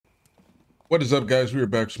What is up, guys? We are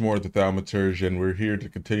back some more at the Thaumaturge, and we're here to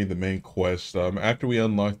continue the main quest. After we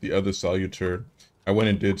unlocked the other salutor, I went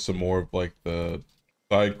and did some more of like the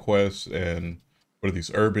side quests and what are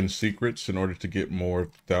these urban secrets in order to get more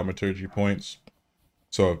thaumaturgy points.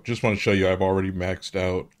 So I just want to show you I've already maxed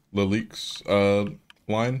out Lilik's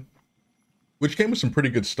line, which came with some pretty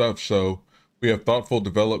good stuff. So we have thoughtful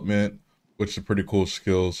development, which is a pretty cool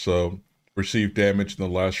skill. So receive damage in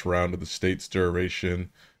the last round of the state's duration.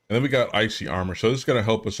 And then we got icy armor. So this is going to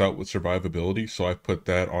help us out with survivability. So I put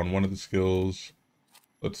that on one of the skills.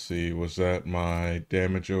 Let's see, was that my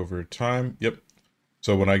damage over time? Yep.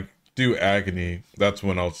 So when I do agony, that's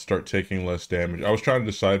when I'll start taking less damage. I was trying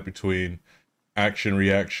to decide between action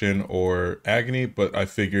reaction or agony, but I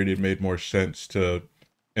figured it made more sense to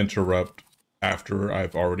interrupt after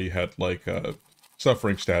I've already had like a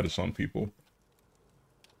suffering status on people.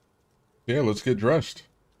 Yeah, let's get dressed.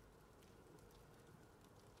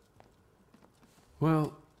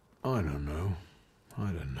 Well, I don't know.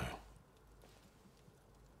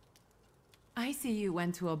 I see you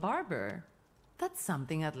went to a barber. That's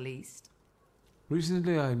something at least.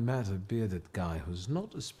 Recently I met a bearded guy who's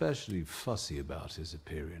not especially fussy about his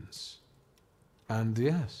appearance. And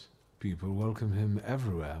yes, people welcome him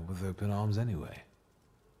everywhere with open arms anyway.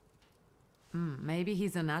 Maybe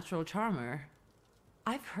he's a natural charmer.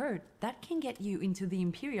 I've heard that can get you into the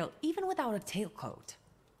Imperial even without a tailcoat.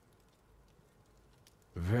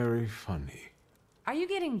 Very funny. Are you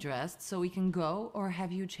getting dressed so we can go, or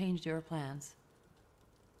have you changed your plans?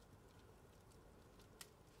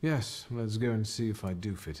 Yes, let's go and see if I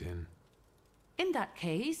do fit in. In that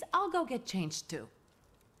case, I'll go get changed too.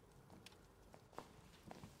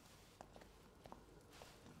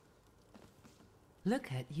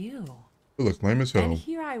 Look at you. You look lame as hell. And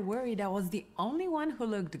here I worried I was the only one who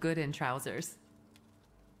looked good in trousers.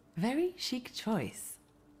 Very chic choice.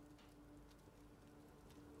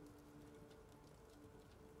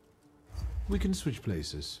 We can switch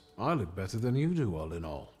places. I look better than you do, all in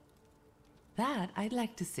all. That I'd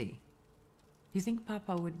like to see. You think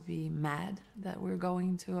Papa would be mad that we're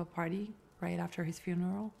going to a party right after his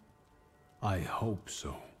funeral? I hope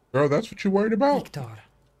so. Girl, that's what you worried about? Wiktor.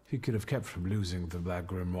 He could have kept from losing the Black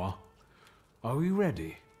Grimoire. Are we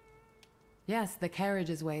ready? Yes, the carriage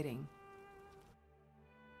is waiting.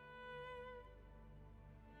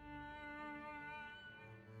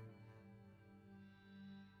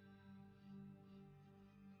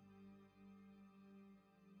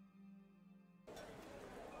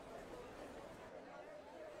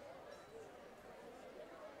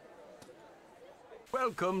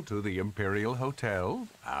 Welcome to the Imperial Hotel.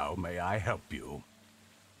 How may I help you?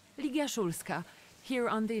 Ligia Szulska, here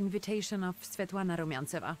on the invitation of Svetlana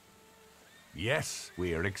Rumiantseva. Yes,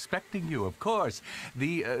 we are expecting you, of course.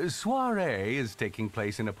 The soiree is taking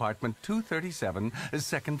place in apartment 237,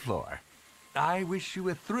 second floor. I wish you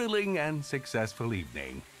a thrilling and successful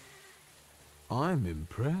evening. I'm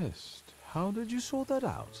impressed. How did you sort that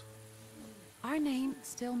out? Our name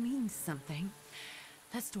still means something.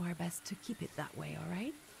 Let's do our best to keep it that way, all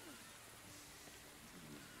right?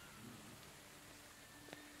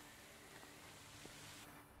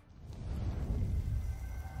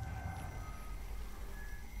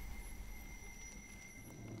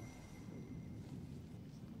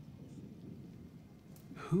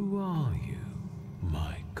 Who are you,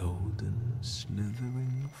 my golden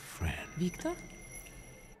slithering friend? Wiktor?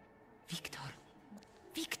 Wiktor.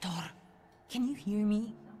 Wiktor! Can you hear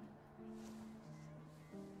me?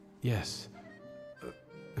 Yes,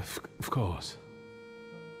 of course.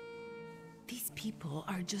 These people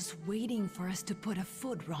are just waiting for us to put a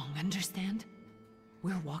foot wrong, understand?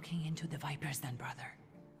 We're walking into the Viper's Den, brother.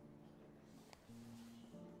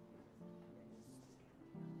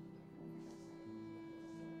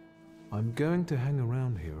 I'm going to hang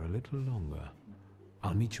around here a little longer.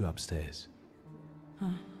 I'll meet you upstairs.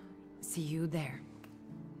 See you there.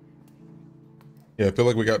 Yeah, I feel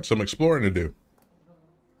like we got some exploring to do.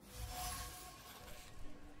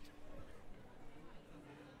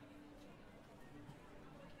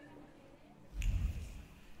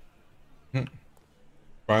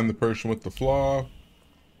 Find the person with the flaw.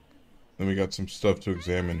 Then we got some stuff to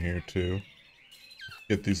examine here too.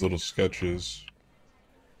 Get these little sketches.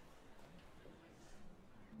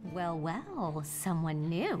 Well, well, someone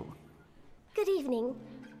new. Good evening.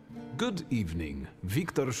 Good evening,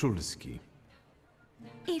 Wiktor Szulski.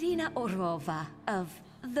 Irina Orlova of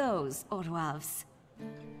those Orlovs.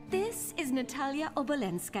 This is Natalia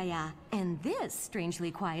Obolenskaya, and this strangely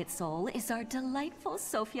quiet soul is our delightful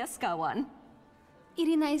Sofia Skawan.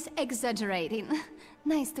 Irina is exaggerating.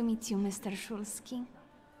 Nice to meet you, Mr. Szulski.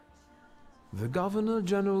 The Governor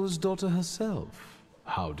General's daughter herself.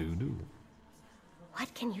 How do you do?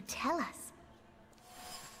 What can you tell us?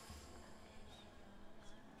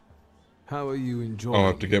 How are you enjoying I'll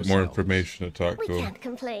have to get more yourselves? information to talk We to him. can't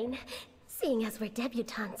complain. Seeing as we're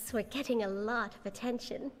debutantes, we're getting a lot of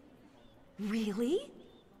attention. Really?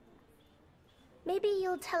 Maybe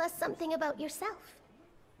you'll tell us something about yourself.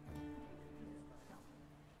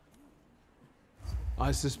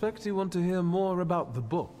 I suspect you want to hear more about the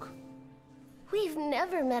book. We've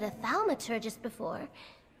never met a thaumaturgist before.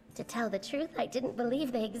 To tell the truth, I didn't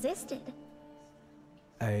believe they existed.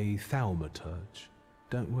 A thaumaturge.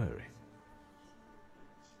 Don't worry.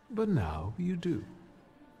 But now you do.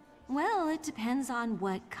 Well, it depends on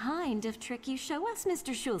what kind of trick you show us,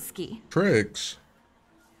 Mr. Shulsky. Tricks.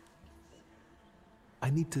 I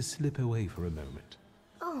need to slip away for a moment.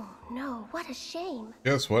 Oh no, what a shame.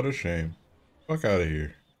 Yes, what a shame. Fuck out of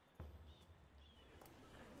here.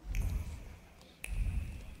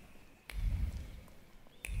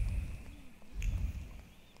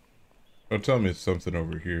 Don't tell me it's something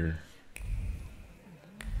over here.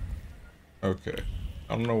 Okay.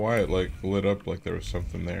 I don't know why it like lit up like there was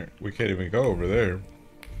something there. We can't even go over there.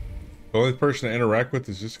 The only person to interact with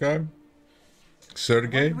is this guy? What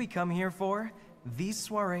Sergey? did we come here for? These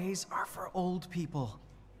soirees are for old people.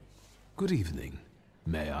 Good evening.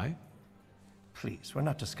 May I? Please, we're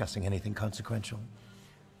not discussing anything consequential.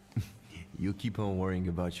 You keep on worrying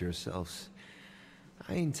about yourselves.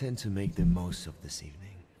 I intend to make the most of this evening.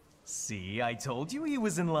 See, I told you he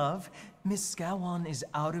was in love. Miss Scowan is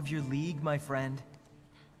out of your league, my friend.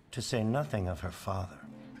 To say nothing of her father.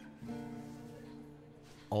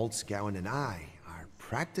 Old Scowan and I are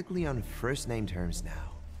practically on first-name terms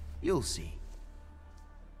now. You'll see.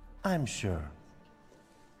 I'm sure.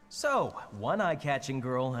 So, one eye-catching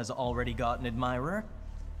girl has already got an admirer.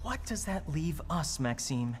 What does that leave us,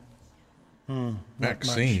 Maxime? Not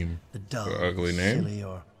Maxime. much. The dull, The ugly name? silly,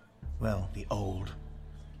 or, well, the old.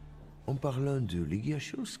 En parlant de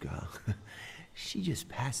Ligiashulska, she just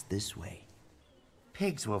passed this way.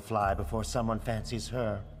 Pigs will fly before someone fancies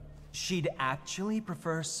her. She'd actually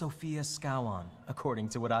prefer Sophia Scowan, according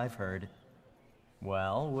to what I've heard.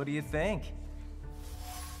 Well, what do you think?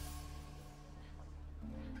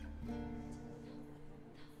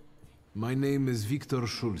 My name is Wiktor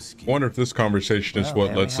Szulski. I wonder if this conversation is Well, what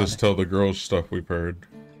there we lets have us it. tell the girls stuff we've heard.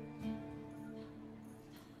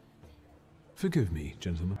 Forgive me,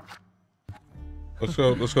 gentlemen. Let's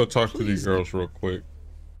go talk to these girls real quick.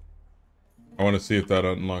 I want to see if that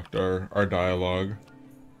unlocked our dialogue.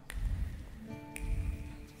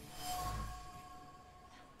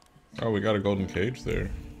 Oh, we got a golden cage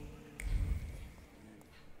there.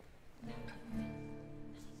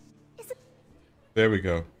 There we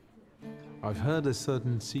go. I've heard a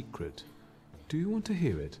certain secret. Do you want to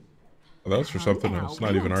hear it? Oh, that was for something now, else,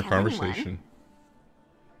 not we even our won't tell anyone. conversation.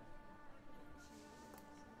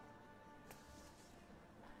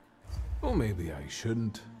 Or maybe I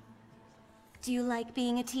shouldn't. Do you like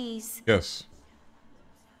being a tease? Yes.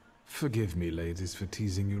 Forgive me, ladies, for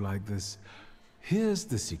teasing you like this. Here's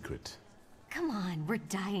the secret. Come on, we're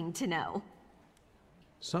dying to know.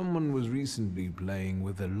 Someone was recently playing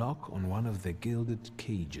with a lock on one of the gilded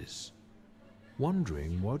cages,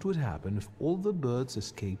 wondering what would happen if all the birds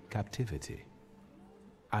escaped captivity.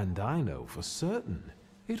 And I know for certain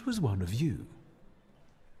it was one of you.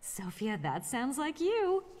 Sophia, that sounds like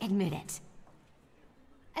you. Admit it.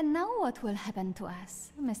 And now what will happen to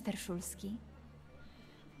us, Mr. Szulski?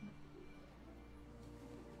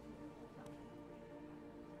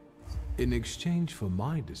 In exchange for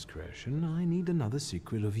my discretion, I need another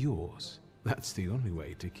secret of yours. That's the only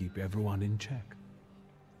way to keep everyone in check.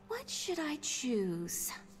 What should I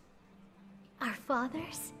choose? Our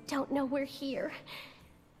fathers don't know we're here.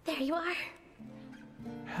 There you are.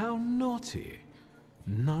 How naughty.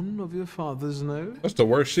 None of your fathers know? That's the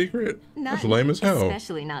worst secret. That's None, lame as hell.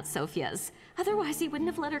 Especially not Sophia's. Otherwise, he wouldn't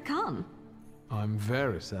have let her come. I'm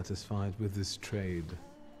very satisfied with this trade.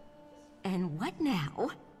 And what now?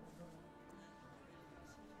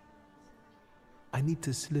 I need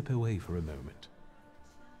to slip away for a moment.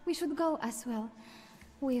 We should go as well.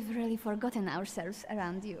 We've really forgotten ourselves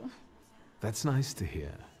around you. That's nice to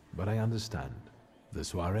hear, but I understand. The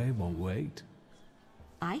soiree won't wait.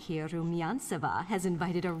 I hear Rumyantseva has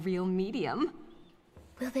invited a real medium.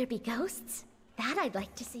 Will there be ghosts? That I'd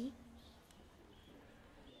like to see.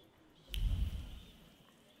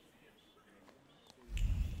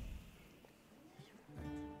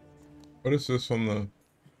 What is this on the...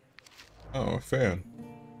 Oh, a fan.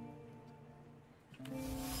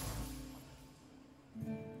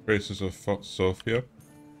 Traces of Sophia.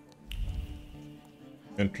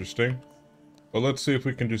 Interesting. Well, let's see if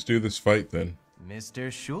we can just do this fight then.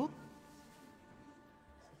 Mr. Schultz?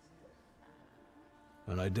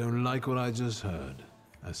 And I don't like what I just heard,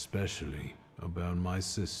 especially about my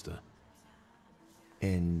sister.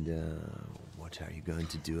 And, what are you going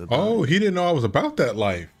to do about Oh, it? he didn't know I was about that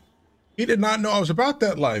life. He did not know I was about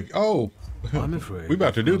that life. Oh, I'm afraid we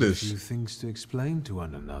about to do we've got this. a few things to explain to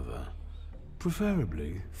one another,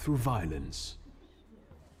 preferably through violence.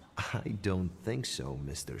 I don't think so,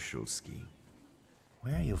 Mr. Shulsky.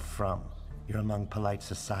 Where are you from? You're among polite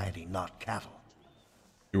society, not cattle.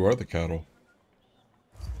 You are the cattle.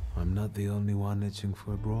 I'm not the only one itching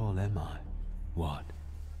for a brawl, am I? What?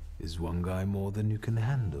 Is one guy more than you can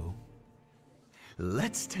handle?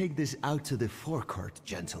 Let's take this out to the forecourt,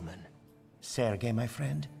 gentlemen. Sergei, my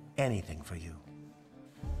friend, anything for you.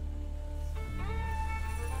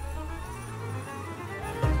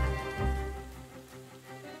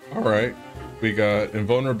 All right, we got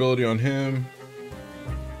invulnerability on him,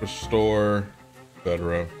 restore,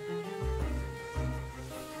 etc.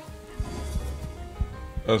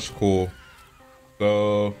 That's cool.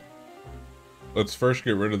 So let's first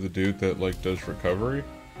get rid of the dude that like does recovery.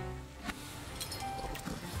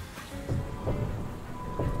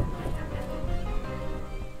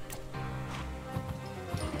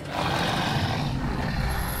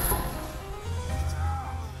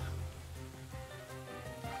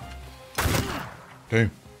 Okay.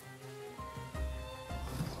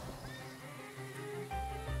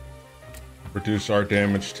 Reduce our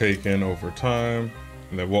damage taken over time,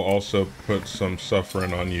 and then we'll also put some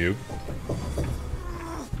suffering on you.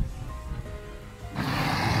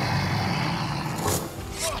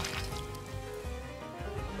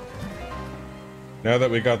 Now that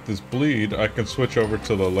we got this bleed, I can switch over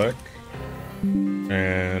to the Lek,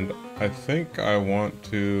 and I think I want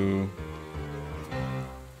to...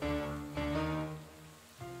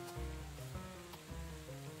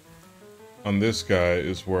 on this guy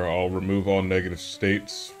is where I'll remove all negative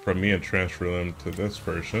states from me and transfer them to this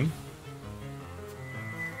person.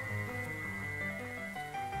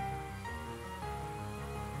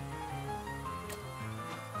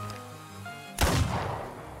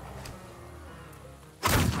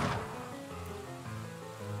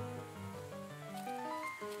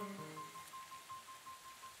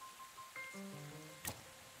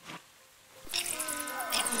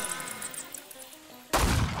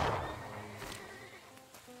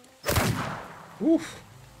 Oof.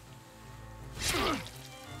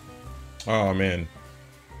 Oh man,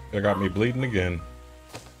 that got me bleeding again.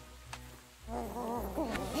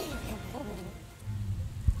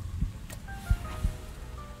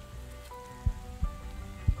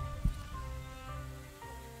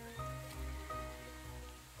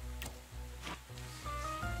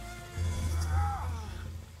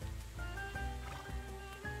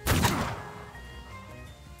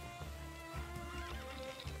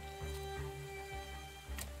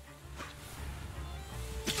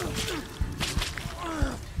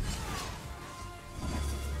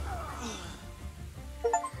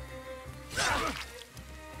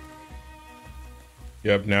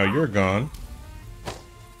 Yep, now you're gone.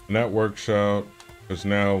 And that works out because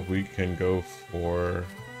now we can go for...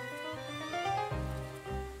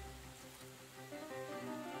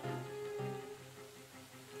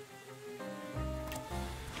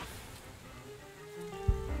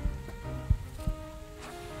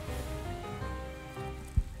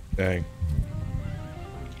 Dang.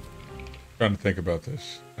 Trying to think about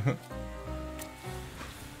this.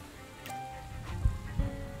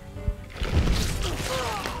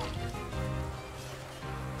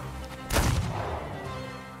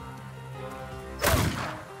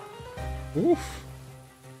 Oof.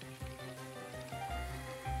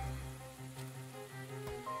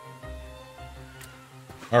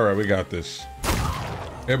 All right, we got this.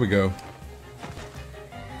 There we go.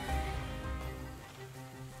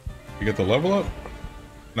 You get the level up?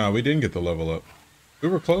 No, we didn't get the level up. We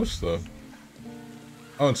were close though.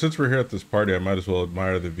 Oh, and since we're here at this party, I might as well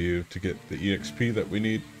admire the view to get the EXP that we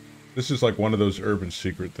need. This is like one of those urban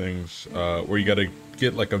secret things where you gotta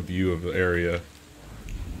get like a view of the area.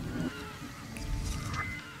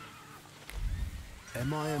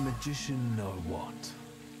 Am I a magician or what?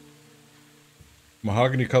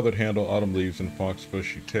 Mahogany colored handle, autumn leaves, and fox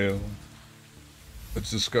bushy tail. Let's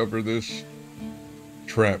discover this.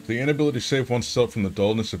 Trap. The inability to save oneself from the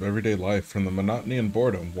dullness of everyday life, from the monotony and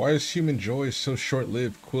boredom. Why is human joy so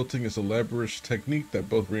short-lived? Quilting is a laborious technique that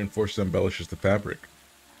both reinforces and embellishes the fabric.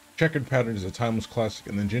 Checkered pattern is a timeless classic,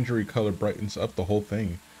 and the gingery color brightens up the whole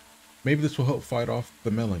thing. Maybe this will help fight off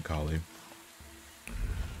the melancholy.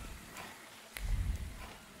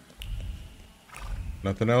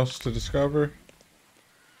 Nothing else to discover?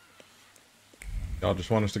 Y'all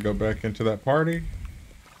just want us to go back into that party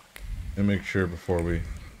and make sure before we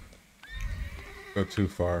go too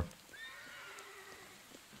far.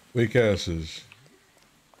 Weak asses.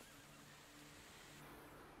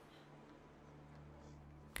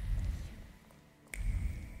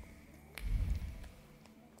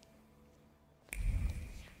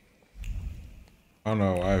 I don't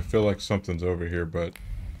know. I feel like something's over here, but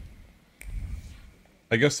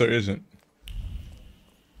I guess there isn't.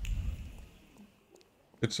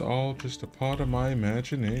 It's all just a part of my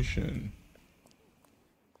imagination.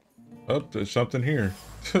 Oh, there's something here.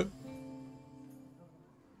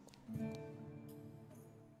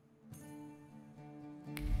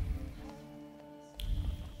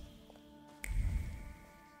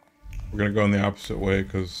 We're gonna go in the opposite way,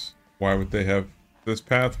 because why would they have this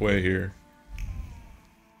pathway here?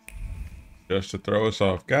 Just to throw us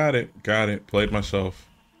off. Got it. Got it. Played myself.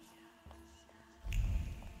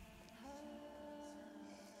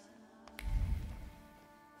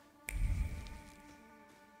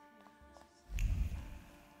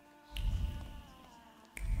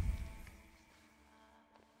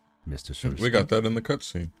 Mr. Schuster. We got that in the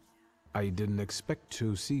cutscene. I didn't expect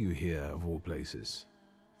to see you here, of all places.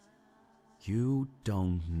 You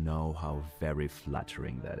don't know how very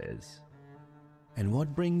flattering that is. And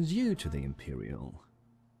what brings you to the Imperial?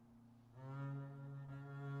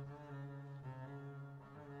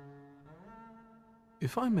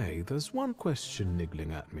 If I may, there's one question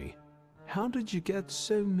niggling at me. How did you get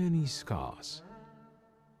so many scars?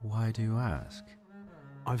 Why do you ask?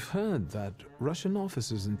 I've heard that Russian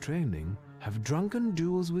officers in training have drunken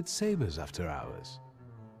duels with sabers after hours.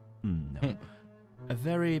 No. A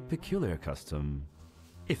very peculiar custom,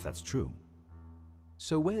 if that's true.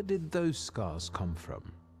 So where did those scars come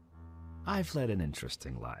from? I've led an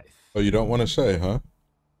interesting life. Oh, you don't want to say, huh?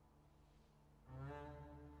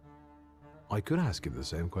 I could ask you the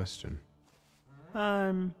same question.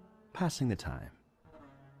 I'm passing the time.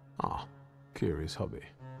 Ah, curious hobby.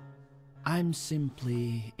 I'm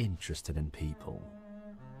simply interested in people.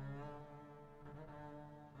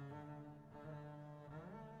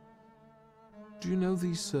 Do you know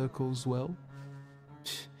these circles well?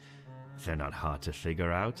 They're not hard to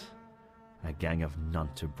figure out. A gang of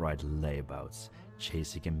none-too-bright layabouts,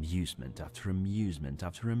 chasing amusement after amusement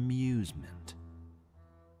after amusement.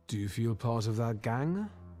 Do you feel part of that gang?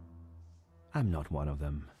 I'm not one of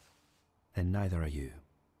them. And neither are you.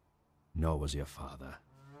 Nor was your father.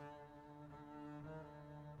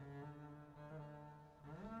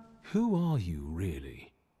 Who are you,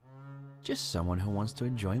 really? Just someone who wants to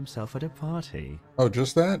enjoy himself at a party. Oh,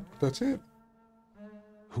 just that? That's it?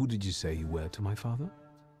 Who did you say you were to my father?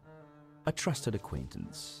 A trusted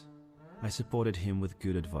acquaintance. I supported him with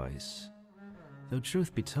good advice. Though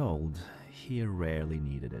truth be told, he rarely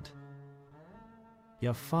needed it.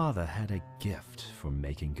 Your father had a gift for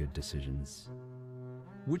making good decisions.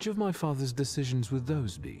 Which of my father's decisions would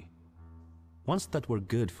those be? Ones that were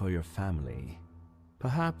good for your family.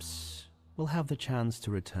 Perhaps we'll have the chance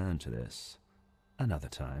to return to this another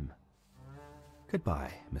time.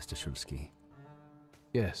 Goodbye, Mr. Shulsky.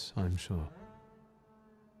 Yes, I'm sure.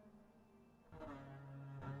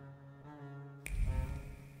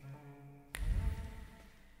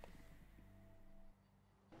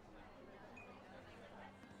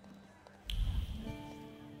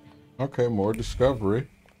 Okay, more discovery.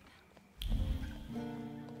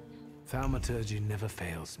 Thaumaturge never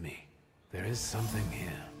fails me. There is something here.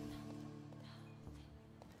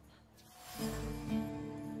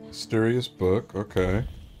 Mysterious book, okay.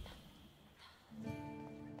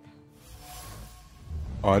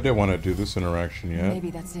 Oh, I didn't want to do this interaction yet. Maybe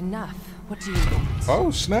that's enough. What do you want?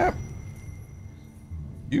 Oh, snap!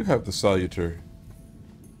 You have the salutor.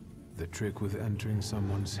 The trick with entering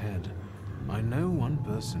someone's head. I know one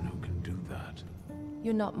person who can do that.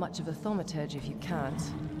 You're not much of a thaumaturge if you can't.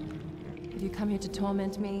 Have you come here to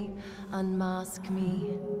torment me? Unmask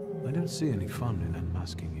me? I don't see any fun in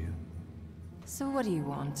unmasking you. So what do you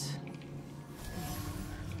want?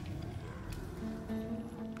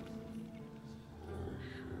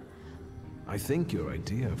 I think your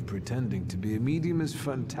idea of pretending to be a medium is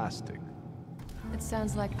fantastic. It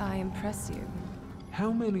sounds like I impress you.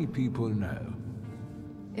 How many people know?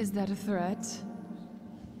 Is that a threat?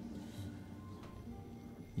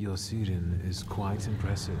 Your Siren is quite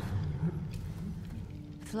impressive.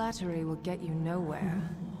 Flattery will get you nowhere.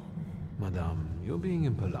 Madame, you're being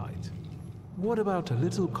impolite. What about a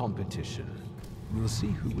little competition? We'll see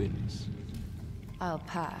who wins. I'll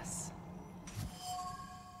pass.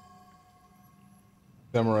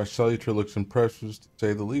 Samurai salutor looks impressive, to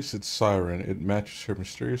say the least. It's Siren. It matches her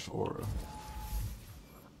mysterious aura.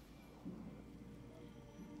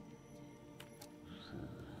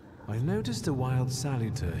 noticed a wild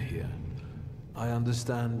salutor here. I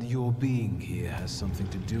understand your being here has something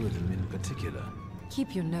to do with him in particular.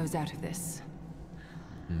 Keep your nose out of this.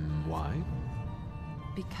 Why?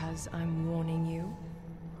 Because I'm warning you.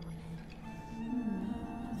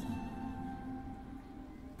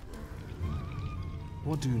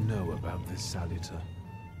 What do you know about this salutor?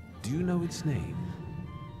 Do you know its name?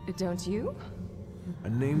 Don't you? A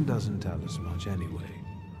name doesn't tell us much anyway.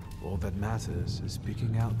 All that matters is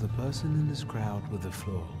picking out the person in this crowd with the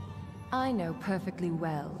flaw. I know perfectly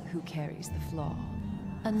well who carries the flaw.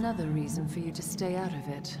 Another reason for you to stay out of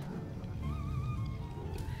it.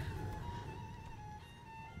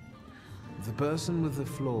 The person with the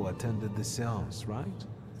flaw attended the seance, right?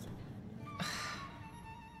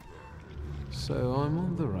 So I'm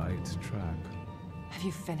on the right track. Have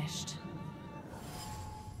you finished?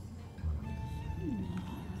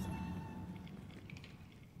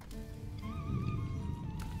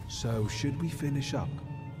 So should we finish up?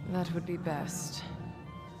 That would be best.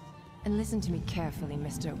 And listen to me carefully,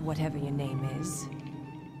 Mr. Whatever your name is.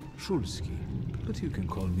 Szulski, but you can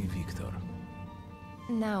call me Wiktor.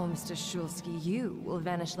 Now, Mr. Szulski, you will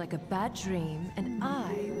vanish like a bad dream, and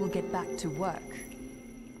I will get back to work.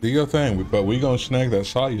 Do your thing, but we gonna snag that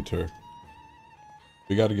salutor.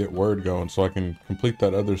 We gotta get word going so I can complete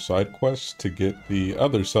that other side quest to get the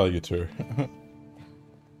other salutor.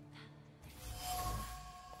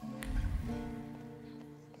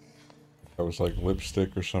 That was like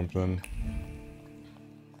lipstick or something.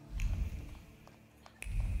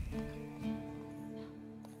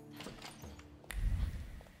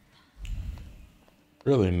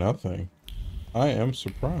 Really nothing. I am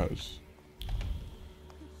surprised.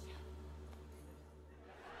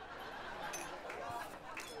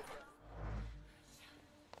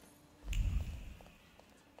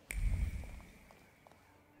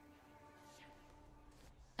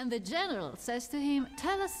 And the general says to him,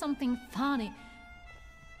 "Tell us something funny."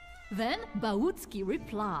 Then Bautski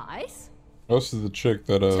replies, This is the chick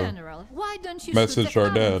that "General, why don't you messaged our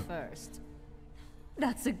dad first?"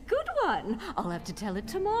 That's a good one. I'll have to tell it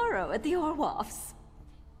tomorrow at the Orwoffs.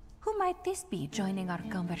 Who might this be joining our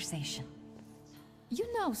conversation?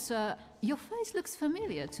 You know, sir, your face looks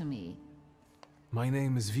familiar to me. My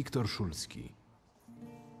name is Wiktor Szulski.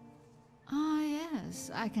 Ah, yes,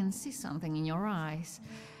 I can see something in your eyes.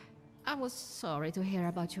 I was sorry to hear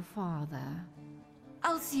about your father.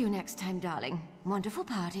 I'll see you next time, darling. Wonderful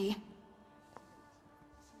party.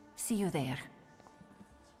 See you there.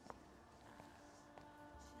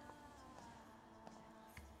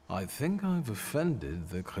 I think I've offended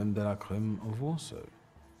the creme de la creme of Warsaw.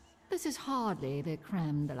 This is hardly the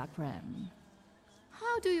creme de la creme.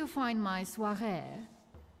 How do you find my soirée?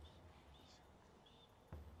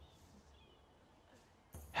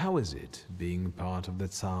 How is it, being part of the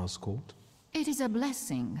Tsar's court? It is a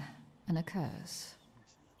blessing and a curse.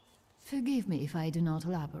 Forgive me if I do not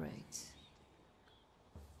elaborate.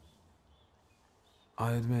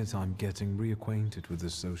 I admit I'm getting reacquainted with the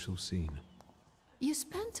social scene. You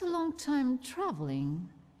spent a long time traveling,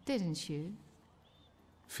 didn't you?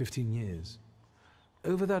 15 years.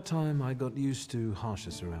 Over that time, I got used to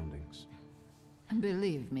harsher surroundings. And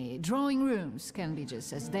believe me, drawing rooms can be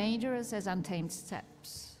just as dangerous as untamed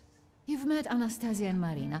steppes. You've met Anastasia and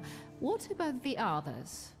Marina. What about the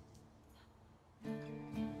others?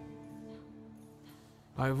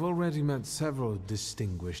 I've already met several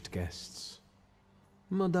distinguished guests.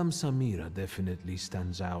 Madame Samira definitely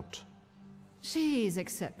stands out. She is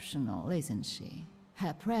exceptional, isn't she?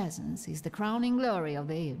 Her presence is the crowning glory of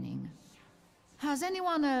the evening. Has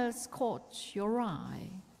anyone else caught your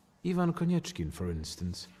eye? Ivan Konieczkin, for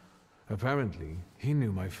instance. Apparently, he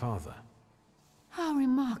knew my father. How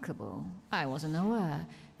remarkable. I wasn't aware.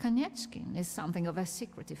 Konieczkin is something of a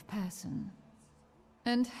secretive person.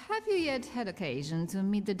 And have you yet had occasion to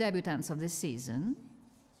meet the debutants of the season?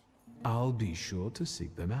 I'll be sure to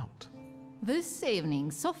seek them out. This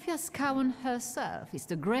evening, Sofia Skowan herself is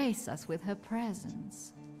to grace us with her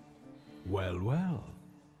presence. Well, well.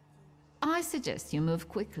 I suggest you move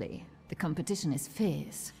quickly. The competition is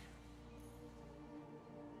fierce.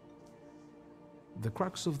 The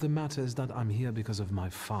crux of the matter is that I'm here because of my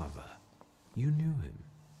father. You knew him.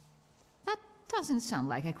 That doesn't sound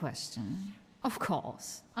like a question. Of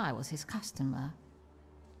course, I was his customer.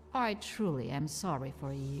 I truly am sorry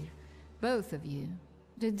for you, both of you.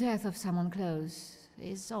 The death of someone close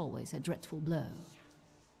is always a dreadful blow.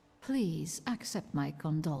 Please accept my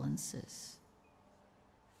condolences.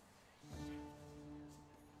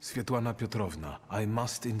 Svetlana Petrovna, I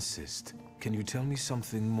must insist. Can you tell me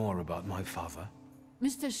something more about my father?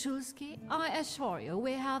 Mr. Szulski, I assure you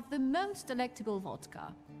we have the most delectable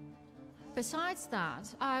vodka. Besides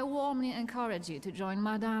that, I warmly encourage you to join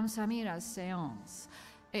Madame Samira's séance.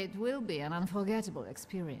 It will be an unforgettable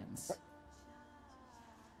experience.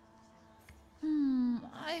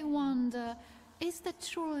 I wonder, is that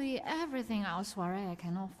truly everything our soirée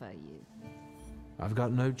can offer you? I've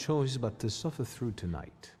got no choice but to suffer through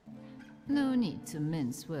tonight. No need to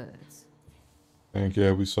mince words. And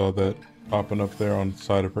yeah, we saw that popping up there on the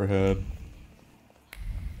side of her head.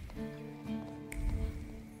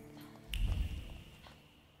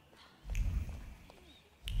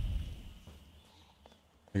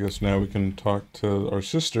 I guess now we can talk to our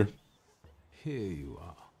sister. Here you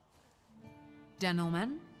are.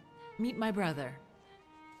 Gentlemen, meet my brother.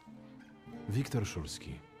 Wiktor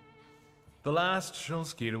Szulski. The last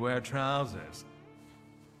Szulski to wear trousers.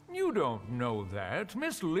 You don't know that.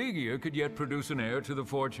 Miss Ligia could yet produce an heir to the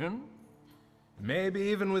fortune. Maybe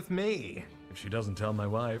even with me, if she doesn't tell my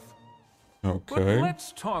wife. Okay. But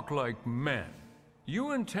let's talk like men.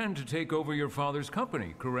 You intend to take over your father's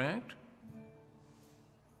company, correct?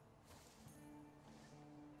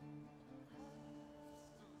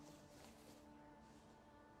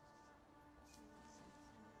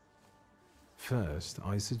 First,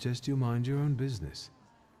 I suggest you mind your own business.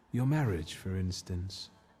 Your marriage, for instance.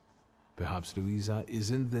 Perhaps Louisa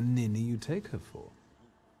isn't the ninny you take her for.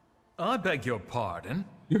 I beg your pardon?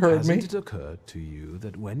 You heard Hasn't me? it occurred to you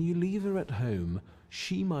that when you leave her at home,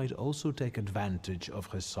 she might also take advantage of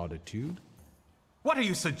her solitude? What are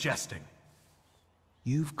you suggesting?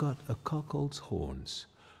 You've got a cuckold's horns.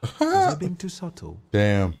 Was I being too subtle?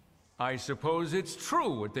 Damn. I suppose it's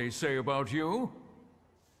true what they say about you.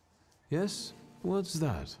 Yes? What's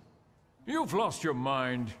that? You've lost your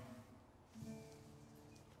mind.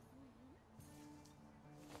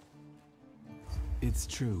 It's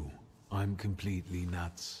true. I'm completely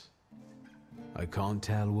nuts. I can't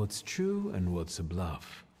tell what's true and what's a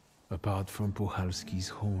bluff, apart from Puchalski's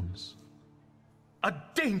horns. A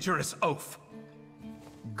dangerous oaf!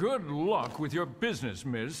 Good luck with your business,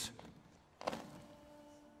 miss.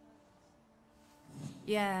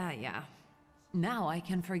 Yeah. Now I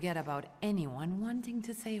can forget about anyone wanting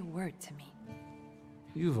to say a word to me.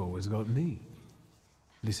 You've always got me.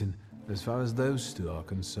 Listen, as far as those two are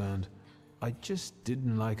concerned, I just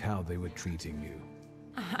didn't like how they were treating you.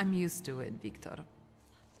 I'm used to it, Wiktor.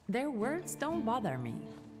 Their words don't bother me.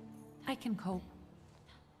 I can cope.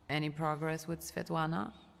 Any progress with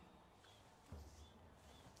Svetlana?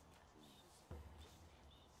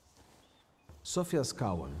 Sofia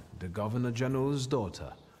Skawan, the Governor General's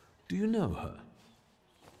daughter. Do you know her?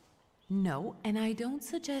 No, and I don't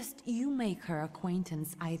suggest you make her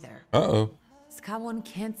acquaintance either. Uh-oh. Skawan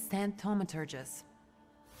can't stand thaumaturges.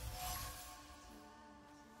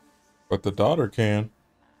 But the daughter can.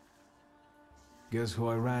 Guess who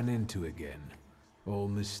I ran into again? All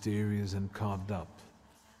mysterious and carved up.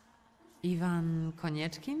 Ivan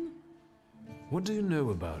Konieczkin? What do you know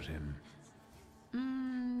about him?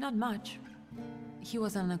 Not much. He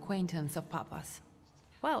was an acquaintance of Papa's.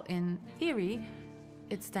 Well, in theory,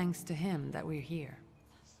 it's thanks to him that we're here.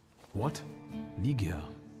 What? Ligia?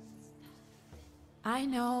 I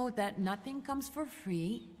know that nothing comes for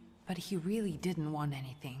free, but he really didn't want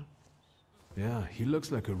anything. Yeah, he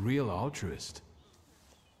looks like a real altruist.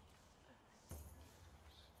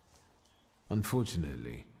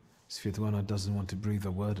 Unfortunately, Svetlana doesn't want to breathe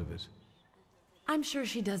a word of it. I'm sure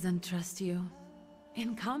she doesn't trust you.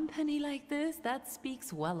 In company like this, that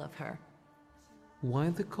speaks well of her. Why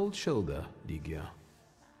the cold shoulder, Ligia?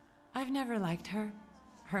 I've never liked her.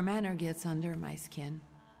 Her manner gets under my skin.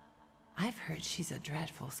 I've heard she's a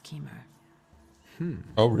dreadful schemer.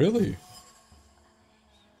 Oh, really?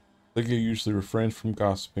 Ligia usually refrains from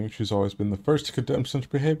gossiping. She's always been the first to condemn such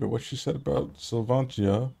behavior. What she said about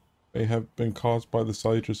Sylvantia may have been caused by the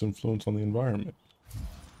salutor's influence on the environment.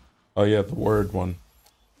 Oh yeah, the word one.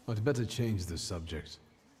 I'd better change the subject.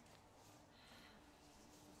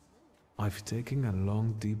 I've taken a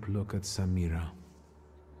long, deep look at Samira.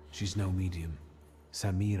 She's no medium.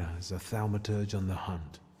 Samira is a thaumaturge on the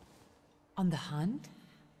hunt. On the hunt?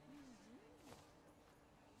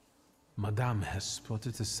 Madame has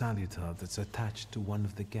spotted a salutor that's attached to one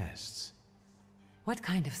of the guests. What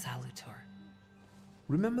kind of salutor?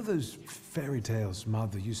 Remember those fairy tales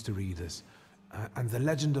Mother used to read us? And the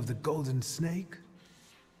legend of the golden snake?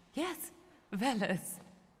 Yes, Veles.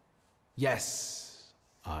 Yes.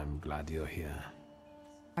 I'm glad you're here.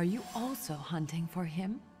 Are you also hunting for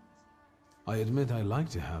him? I admit I like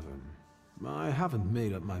to have him. I haven't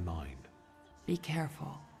made up my mind. Be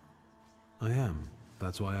careful. I am.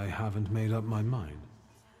 That's why I haven't made up my mind.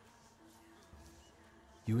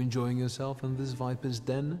 You enjoying yourself in this viper's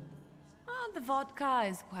den? The vodka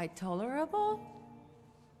is quite tolerable.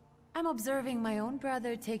 I'm observing my own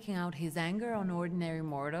brother taking out his anger on ordinary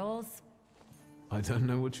mortals. I don't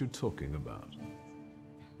know what you're talking about.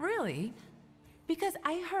 Really? Because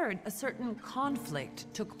I heard a certain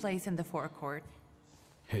conflict took place in the forecourt.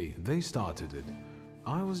 Hey, they started it.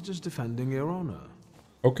 I was just defending your honor.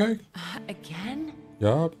 Okay. Again?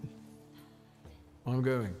 Yup. I'm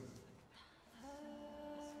going.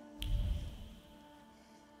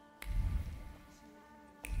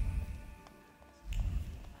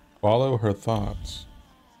 Follow her thoughts.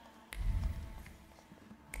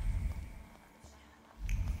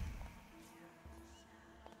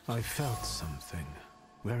 I felt something.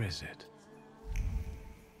 Where is it?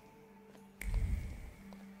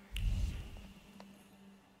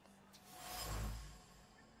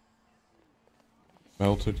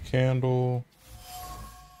 Melted candle.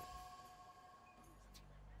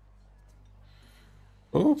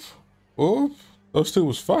 Oof. Oof. Those two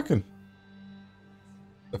was fucking.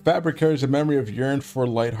 The fabric carries a memory of yearn for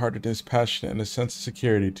lightheartedness, passion, and a sense of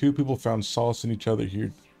security. Two people found solace in each other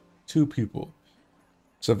here. Two people.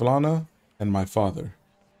 Sevlana and my father.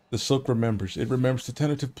 The silk remembers. It remembers the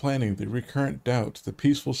tentative planning, the recurrent doubts, the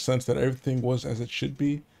peaceful sense that everything was as it should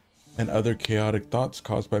be, and other chaotic thoughts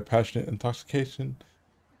caused by passionate intoxication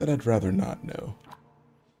that I'd rather not know.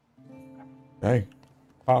 Hey,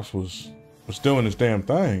 Pops was doing his damn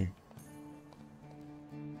thing.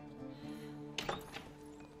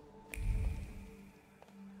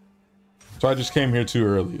 So I just came here too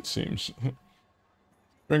early, it seems.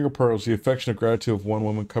 Ring of pearls, the affectionate gratitude of one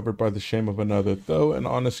woman covered by the shame of another. Though an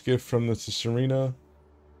honest gift from the Serena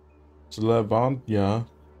Slevantya.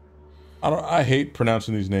 I hate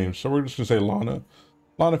pronouncing these names, so we're just gonna say Lana.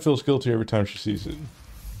 Lana feels guilty every time she sees it.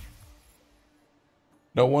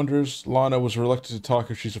 No wonders Lana was reluctant to talk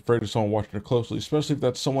if she's afraid of someone watching her closely, especially if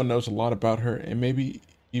that someone knows a lot about her and maybe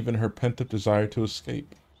even her pent-up desire to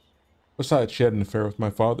escape. Besides, she had an affair with my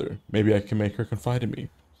father. Maybe I can make her confide in me.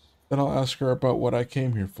 Then I'll ask her about what I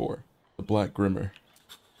came here for. The Black Grimmer.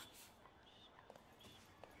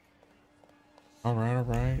 Alright,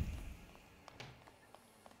 alright.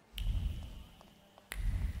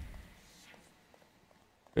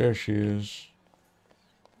 There she is.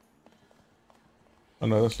 Oh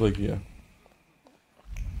no, that's Lygia.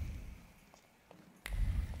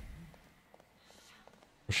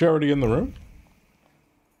 Was she already in the room?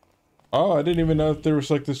 Oh, I didn't even know if there was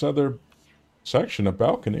like this other section, a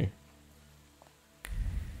balcony.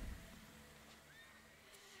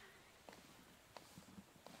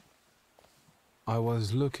 I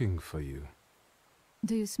was looking for you.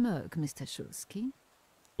 Do you smoke, Mr. Shulsky?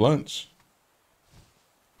 Blunts.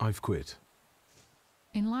 I've quit.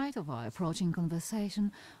 In light of our approaching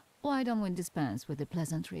conversation, why don't we dispense with the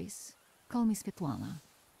pleasantries? Call me Svetlana.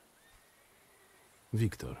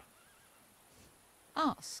 Wiktor.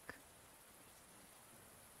 Ask.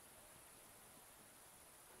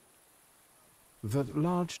 That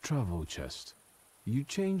large travel chest. You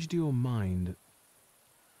changed your mind.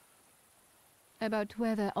 About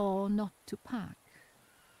whether or not to pack.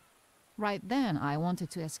 Right then, I wanted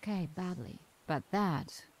to escape badly, but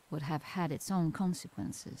that would have had its own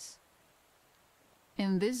consequences.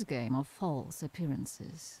 In this game of false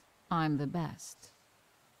appearances, I'm the best.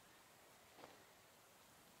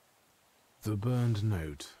 The burned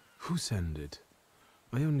note. Who sent it?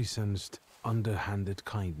 I only sensed underhanded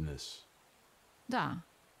kindness. Da,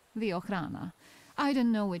 the Ochrana. I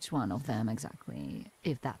don't know which one of them exactly,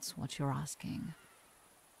 if that's what you're asking.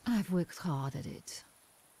 I've worked hard at it.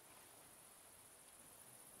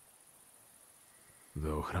 The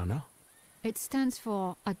Ochrana? It stands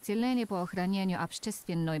for Отделение по охранению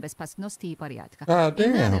общественной безопасности и порядка. Ah, In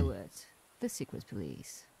damn. other words, the secret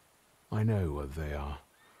police. I know what they are.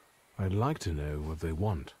 I'd like to know what they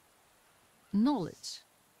want. Knowledge.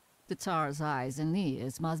 The Tsar's eyes and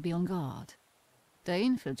ears must be on guard. They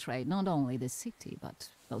infiltrate not only the city, but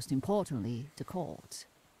most importantly, the court.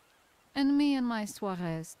 And me and my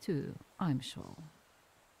soirees too, I'm sure.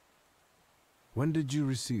 When did you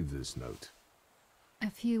receive this note? A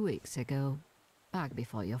few weeks ago, back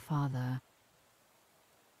before your father.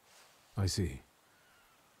 I see.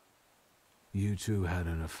 You two had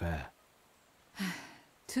an affair.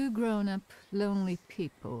 Two grown-up, lonely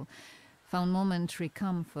people found momentary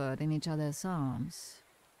comfort in each other's arms.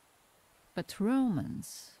 But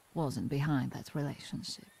romance wasn't behind that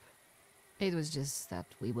relationship. It was just that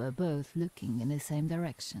we were both looking in the same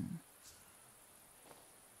direction.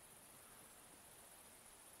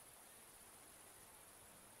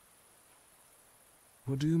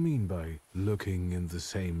 What do you mean by looking in the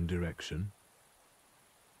same direction?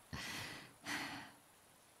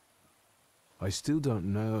 I still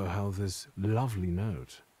don't know how this lovely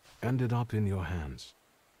note ended up in your hands.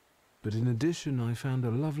 But in addition, I found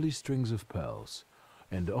a lovely strings of pearls,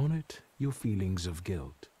 and on it, your feelings of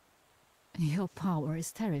guilt. Your power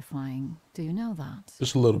is terrifying. Do you know that?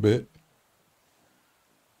 Just a little bit.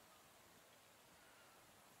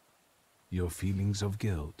 Your feelings of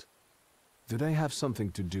guilt. Do they have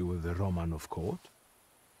something to do with the Romanov court?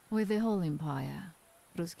 With the whole empire.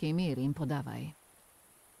 Ruski mir im podawaj.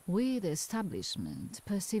 We, the establishment,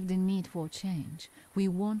 perceive the need for change. We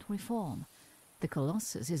want reform. The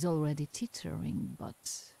Colossus is already teetering,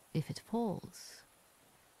 but if it falls...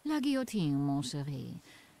 La guillotine, mon chéri.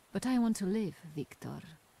 But I want to live, Wiktor.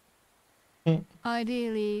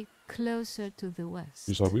 Ideally, closer to the west.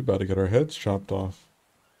 He's like, we about to get our heads chopped off.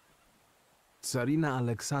 Tsarina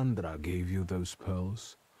Alexandra gave you those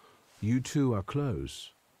pearls. You two are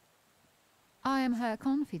close. I am her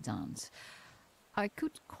confidant. I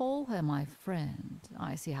could call her my friend.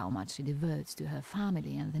 I see how much she devotes to her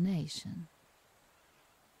family and the nation.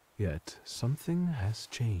 Yet something has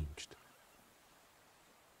changed.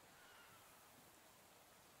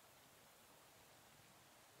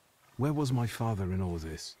 Where was my father in all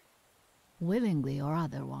this? Willingly or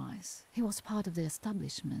otherwise, he was part of the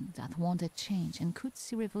establishment that wanted change and could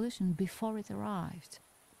see revolution before it arrived.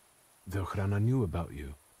 The Ochrana knew about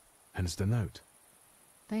you, hence the note.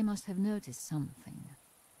 They must have noticed something.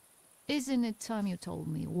 Isn't it time you told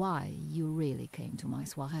me why you really came to my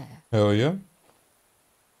soirée? Hell yeah.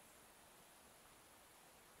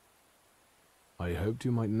 I hoped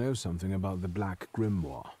you might know something about the Black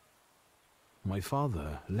Grimoire. My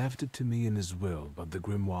father left it to me in his will, but the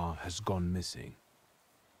grimoire has gone missing.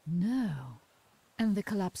 No. And the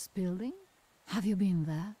collapsed building? Have you been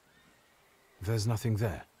there? There's nothing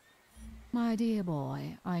there. My dear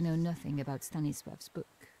boy, I know nothing about Stanisław's book.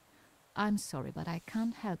 I'm sorry, but I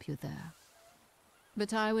can't help you there.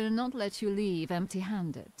 But I will not let you leave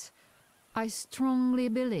empty-handed. I strongly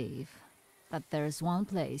believe that there is one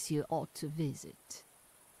place you ought to visit.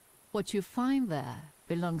 What you find there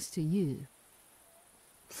belongs to you.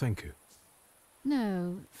 Thank you.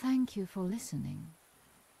 No, thank you for listening.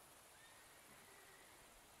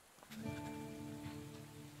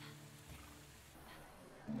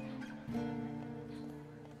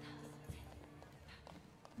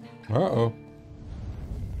 Uh-oh.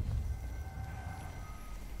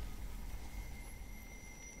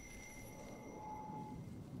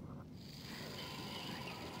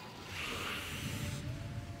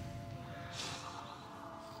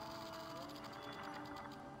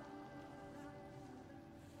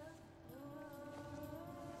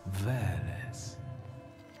 Veles.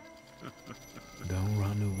 Don't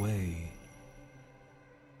run away.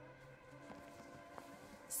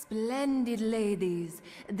 Splendid ladies,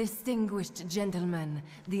 distinguished gentlemen,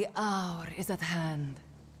 the hour is at hand.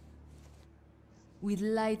 With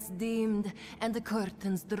lights dimmed and the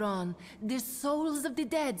curtains drawn, the souls of the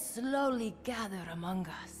dead slowly gather among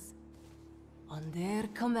us. On their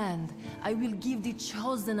command, I will give the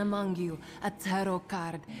chosen among you a tarot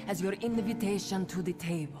card as your invitation to the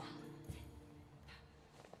table.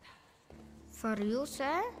 For you,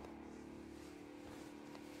 sir?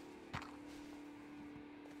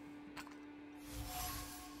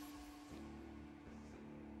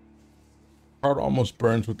 Heart almost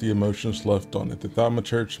burns with the emotions left on it. The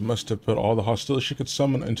Thaumaturge must have put all the hostility she could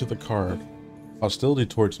summon into the card. Hostility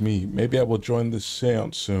towards me. Maybe I will join this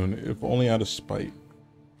seance soon, if only out of spite.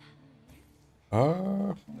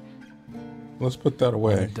 Let's put that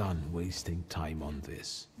away. I'm done wasting time on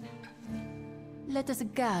this. Let us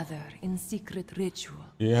gather in secret ritual.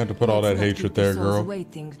 You had to put all that hatred there, girl.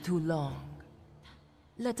 Waiting too long.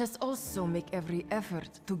 Let us also make every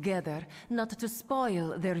effort together not to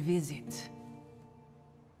spoil their visit.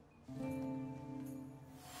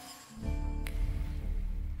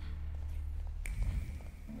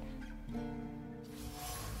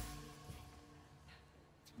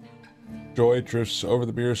 Joy drifts over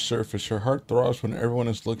the beer's surface. Her heart throbs when everyone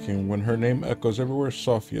is looking, when her name echoes everywhere,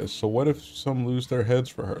 Sophia. So what if some lose their heads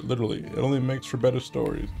for her? Literally, it only makes for better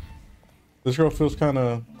stories. This girl feels kind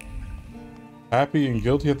of happy and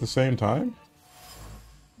guilty at the same time.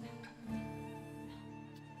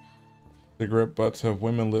 Cigarette butts have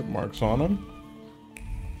women lip marks on them.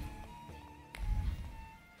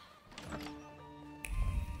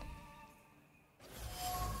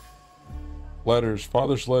 Letters.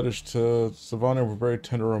 Father's letters to Savannah were very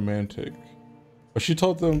tender, romantic. But she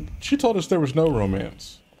told us there was no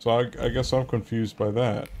romance. So I guess I'm confused by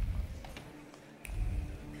that.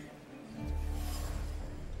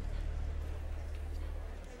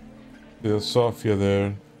 Yeah, Sophia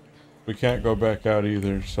there. We can't go back out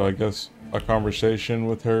either, so I guess a conversation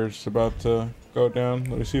with her is about to go down.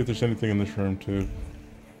 Let me see if there's anything in this room too.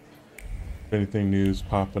 If anything new is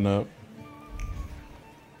popping up.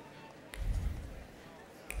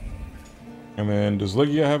 And then, does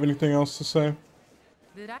Ligia have anything else to say?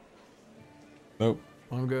 Nope.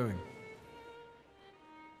 I'm going.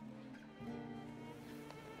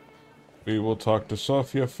 We will talk to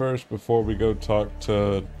Sofia first before we go talk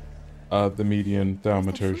to the median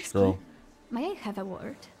thaumaturge girl. May I have a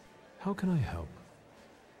word? How can I help?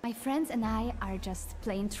 My friends and I are just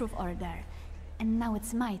playing Truth Order, and now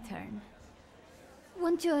it's my turn.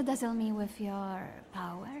 Won't you dazzle me with your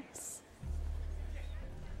powers?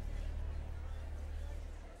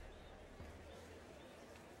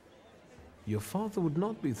 Your father would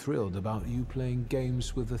not be thrilled about you playing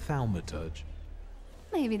games with the Thaumaturge.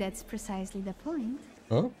 Maybe that's precisely the point.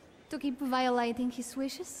 Oh? To keep violating his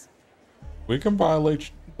wishes? We can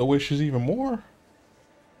violate the wishes even more.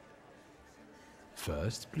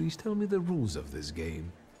 First, please tell me the rules of this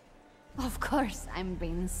game. Of course, I'm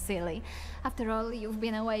being silly. After all, you've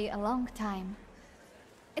been away a long time.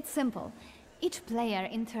 It's simple. Each player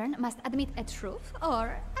in turn must admit a truth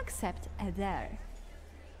or accept a dare.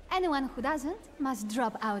 Anyone who doesn't must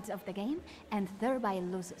drop out of the game and thereby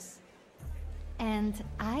loses. And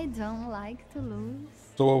I don't like to lose.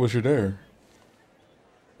 So what was your dare?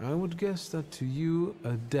 I would guess that to you,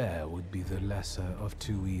 a dare would be the lesser of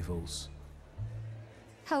two evils.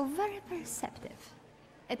 How very perceptive.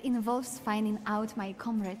 It involves finding out my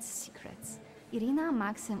comrades' secrets. Irina,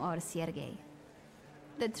 Maxim, or Sergei.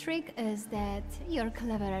 The trick is that you're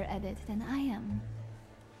cleverer at it than I am.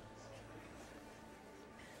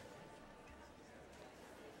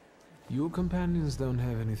 Your companions don't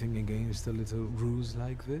have anything against a little ruse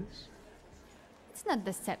like this? It's not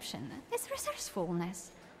deception, it's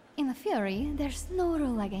resourcefulness. In theory, there's no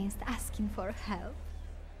rule against asking for help.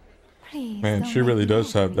 Please. Man, she really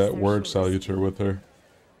does have that word salutor with her.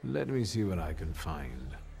 Let me see what I can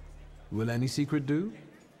find. Will any secret do?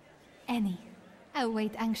 Any. I'll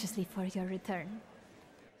wait anxiously for your return.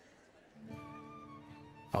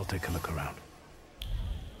 I'll take a look around.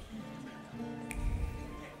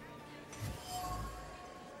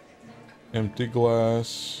 Empty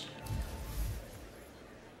glass.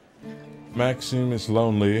 Maxim is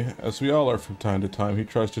lonely, as we all are from time to time. He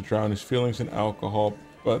tries to drown his feelings in alcohol,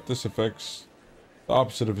 but this affects the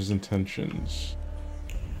opposite of his intentions.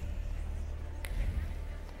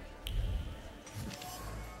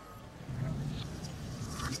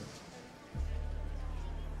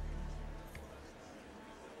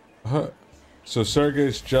 So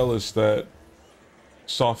Sergei's jealous that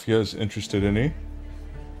Sofia is interested in him.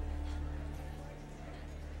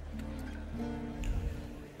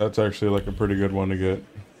 That's actually like a pretty good one to get.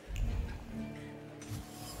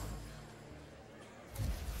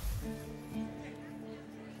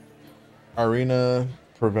 Irina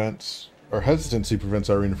prevents, or hesitancy prevents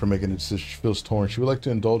Irina from making a decision. She feels torn. She would like to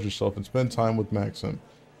indulge herself and spend time with Maxim.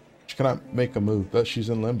 She cannot make a move. Thus she's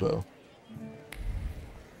in limbo.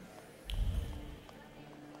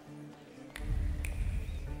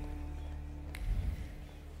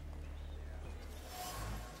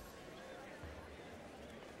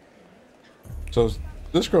 So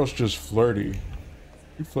this girl's just flirty.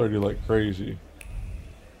 She's flirty like crazy.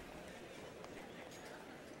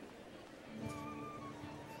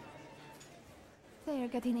 They're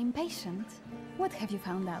getting impatient. What have you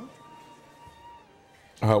found out?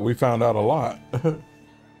 We found out a lot.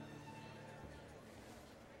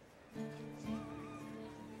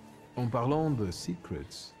 En parlant de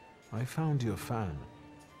secrets, I found your fan.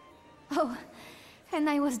 Oh, and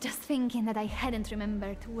I was just thinking that I hadn't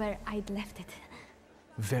remembered where I'd left it.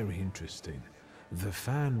 Very interesting. The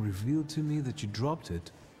fan revealed to me that you dropped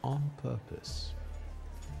it on purpose.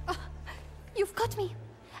 Oh, you've got me.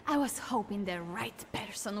 I was hoping the right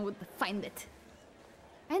person would find it.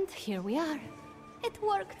 And here we are. It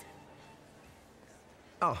worked.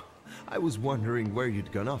 Oh, I was wondering where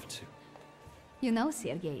you'd gone off to. You know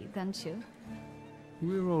Sergei, don't you?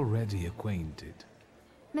 We're already acquainted.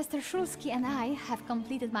 Mr. Shulsky and I have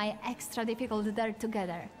completed my extra difficult dare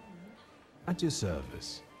together. At your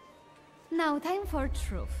service. Now time for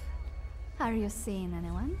truth. Are you seeing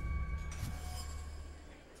anyone?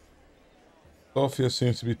 Sofia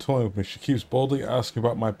seems to be toying with me. She keeps boldly asking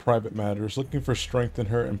about my private matters, looking for strength in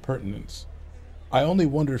her impertinence. I only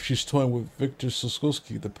wonder if she's toying with Wiktor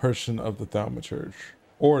Soskulski, the person of the Thaumaturge.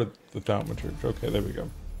 Or the Thaumaturge. Okay, there we go.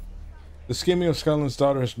 The scheming of Skyland's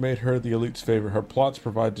daughter has made her the elite's favorite. Her plots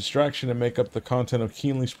provide distraction and make up the content of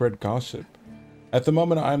keenly spread gossip. At the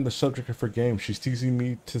moment I am the subject of her game. She's teasing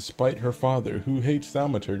me to spite her father, who hates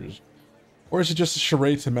Thaumaturges. Or is it just a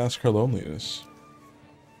charade to mask her loneliness?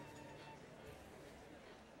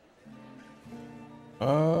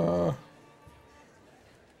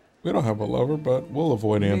 We don't have a lover, but we'll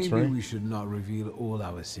avoid answering. Maybe we should not reveal all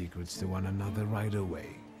our secrets to one another right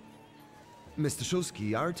away. Mr.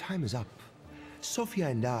 Shulsky, our time is up. Sophia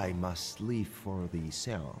and I must leave for the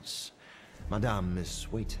seance. Madame is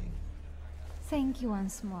waiting. Thank you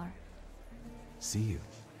once more. See you.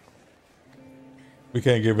 We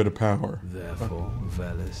can't give it a power. Therefore,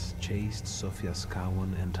 Velis chased Sophia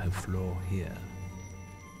Skawan and her flaw here.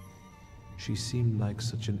 She seemed like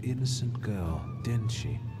such an innocent girl, didn't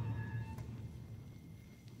she?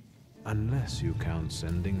 Unless you count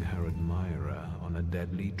sending her admirer on a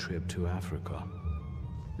deadly trip to Africa.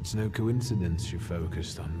 It's no coincidence she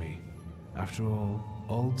focused on me. After all,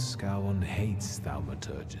 old Skawan hates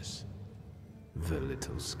thaumaturges. The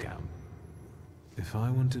little scamp. If I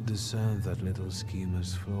want to discern that little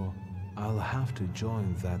schemer's flaw, I'll have to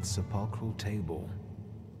join that sepulchral table.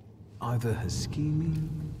 Either her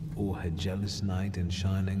scheming or her jealous knight in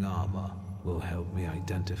shining armor will help me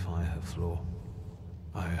identify her flaw.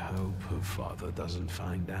 I hope her father doesn't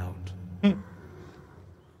find out.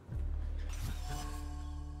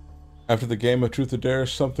 After the game of Truth or Dare,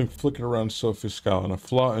 something flickered around Sophia's skull, and a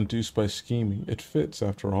flaw induced by scheming. It fits,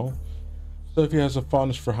 after all. Sophia has a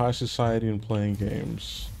fondness for high society and playing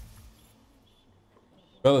games.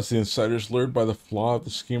 Velis, the insider, is lured by the flaw of the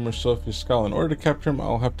schemer Sophia's skull. In order to capture him,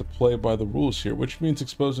 I'll have to play by the rules here, which means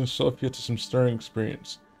exposing Sophia to some stirring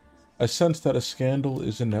experience. I sense that a scandal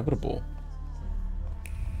is inevitable.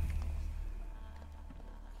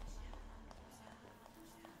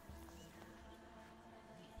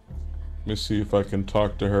 Let me see if I can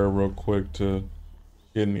talk to her real quick to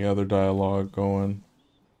get any other dialogue going.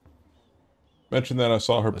 Mention that I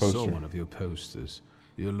saw her poster. I saw one of your posters.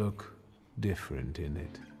 You look different in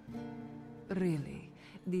it. Really?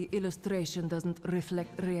 The illustration doesn't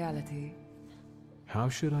reflect reality? How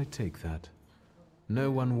should I take that?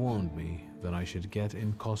 No one warned me that I should get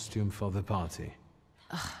in costume for the party.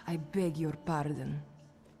 I beg your pardon.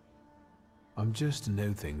 I'm just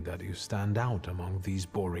noting that you stand out among these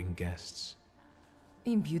boring guests.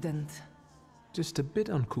 Impudent. Just a bit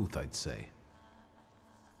uncouth, I'd say.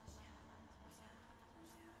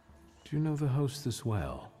 Do you know the hostess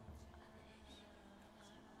well?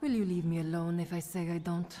 Will you leave me alone if I say I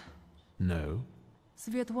don't? No.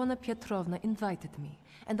 Svetlana Petrovna invited me,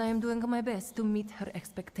 and I am doing my best to meet her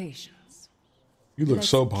expectations. You look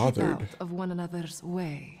so Let's bothered. keep out of one another's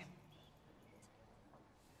way.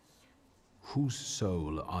 Whose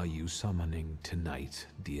soul are you summoning tonight,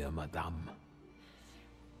 dear madame?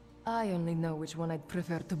 I only know which one I'd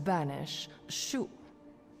prefer to banish. Shoo.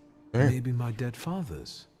 Maybe my dead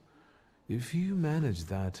father's. If you manage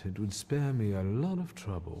that, it would spare me a lot of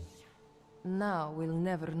trouble. Now we'll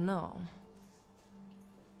never know.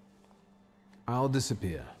 I'll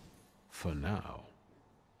disappear. For now.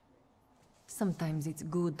 Sometimes it's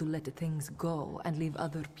good to let things go and leave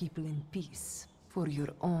other people in peace. For your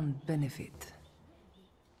own benefit.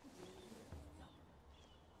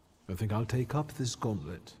 I think I'll take up this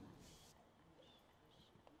gauntlet.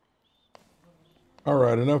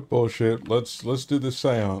 Alright, enough bullshit. Let's do the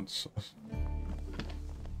seance.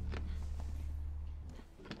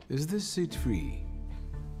 Is this seat free?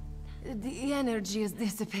 The energy is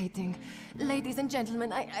dissipating. Ladies and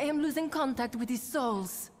gentlemen, I am losing contact with these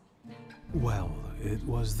souls. Well, it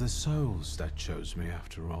was the souls that chose me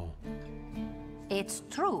after all. It's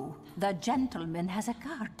true. The gentleman has a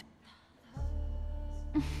card.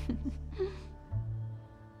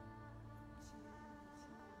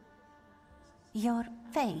 Your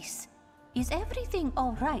face. Is everything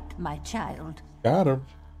all right, my child? Got him.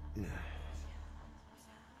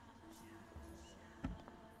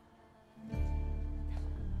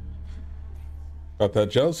 Got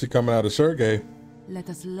that jealousy coming out of Sergei. Let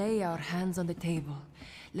us lay our hands on the table.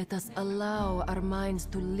 Let us allow our minds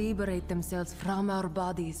to liberate themselves from our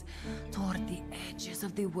bodies toward the edges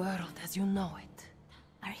of the world as you know it.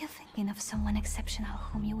 Are you thinking of someone exceptional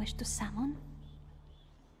whom you wish to summon?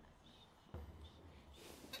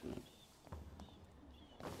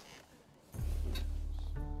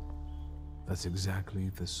 That's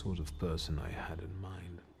exactly the sort of person I had in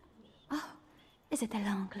mind. Oh, is it a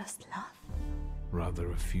long-lost love? Rather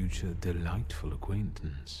a future delightful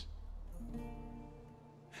acquaintance.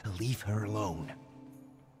 Leave her alone.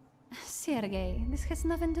 Sergei, this has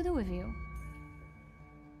nothing to do with you.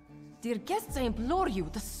 Dear guests, I implore you,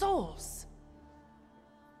 the souls!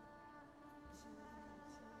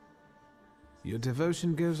 Your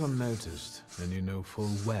devotion goes unnoticed, and you know full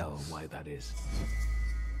well why that is.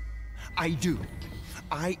 I do.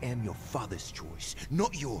 I am your father's choice,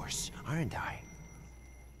 not yours, aren't I?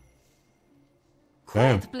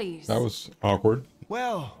 Damn, please. that was awkward.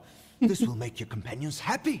 Well, this will make your companions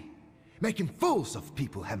happy. Making fools of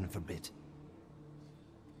people, heaven forbid.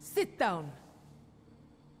 Sit down.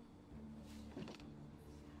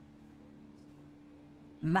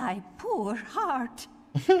 My poor heart.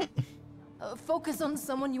 Focus on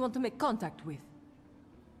someone you want to make contact with.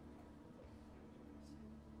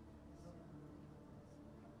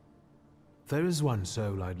 There is one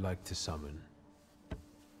soul I'd like to summon.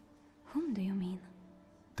 Whom do you mean?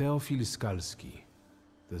 Teofil Skalski.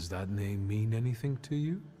 Does that name mean anything to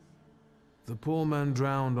you? The poor man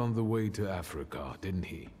drowned on the way to Africa, didn't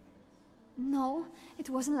he? No, it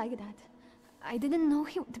wasn't like that. I didn't know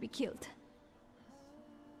he would be killed.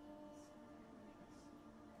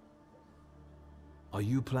 Are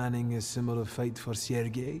you planning a similar fate for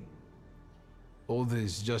Sergei? All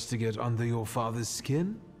this just to get under your father's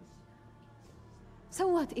skin? So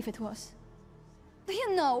what if it was? Do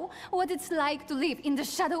you know what it's like to live in the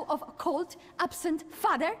shadow of a cold, absent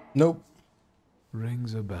father? Nope.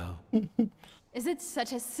 Rings a bell. Is it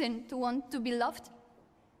such a sin to want to be loved?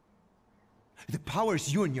 The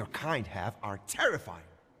powers you and your kind have are terrifying.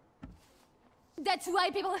 That's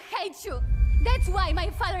why people hate you! That's why my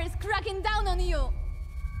father is cracking down on you!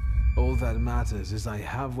 All that matters is I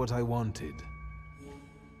have what I wanted.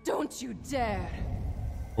 Don't you dare!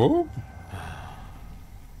 Oh?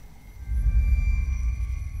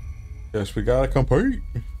 Guess we gotta compete.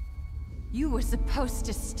 You were supposed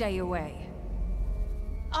to stay away.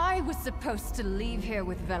 I was supposed to leave here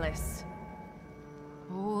with Velis.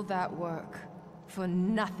 All that work for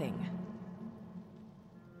nothing.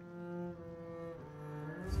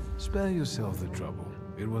 Spare yourself the trouble.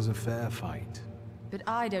 It was a fair fight. But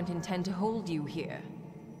I don't intend to hold you here.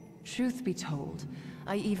 Truth be told,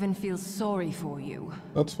 I even feel sorry for you.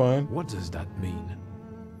 That's fine. What does that mean?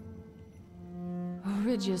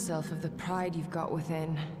 Rid yourself of the pride you've got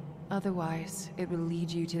within. Otherwise, it will lead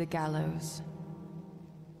you to the gallows.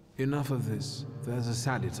 Enough of this. There's a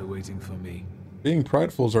salutor waiting for me. Being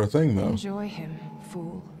prideful is our thing, though. Enjoy him,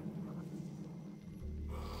 fool.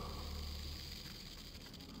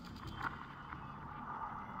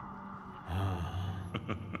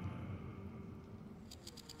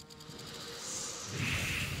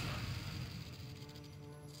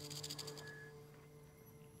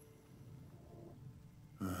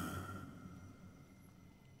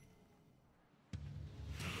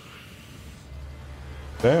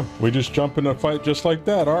 Damn, we just jump in a fight just like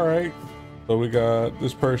that. All right. So we got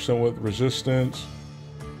this person with resistance.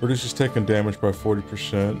 Reduces taking damage by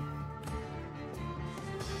 40%.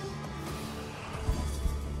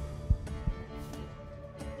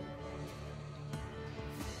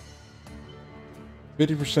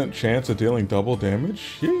 %50 chance of dealing double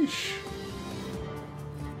damage. Yeesh.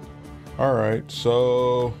 All right,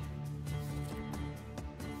 so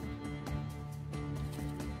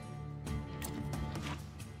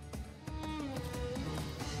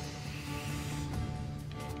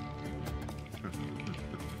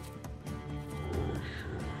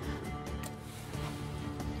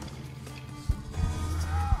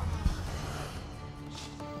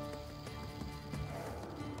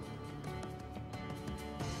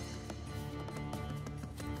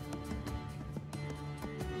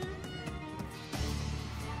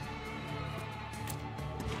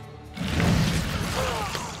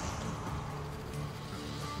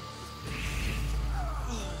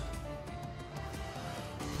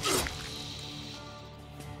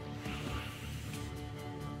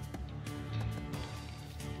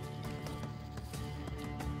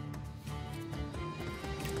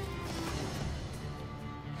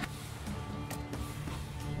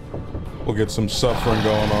we'll get some suffering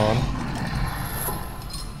going on.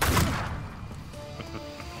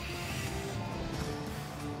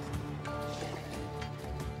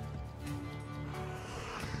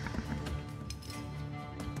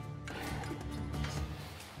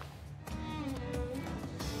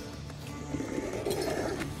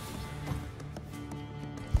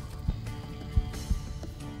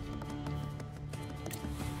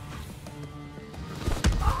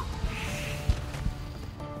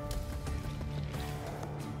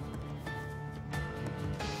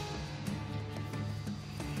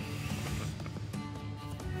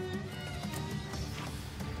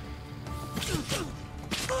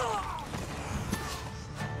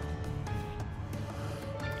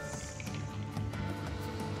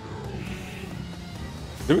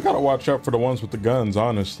 We gotta watch out for the ones with the guns,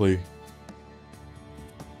 honestly.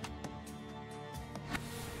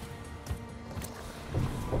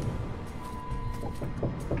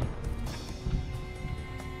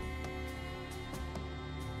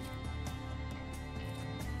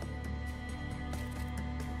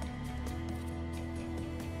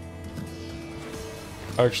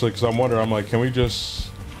 Actually, because I'm wondering, I'm like, can we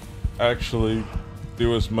just actually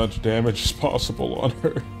do as much damage as possible on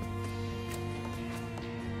her?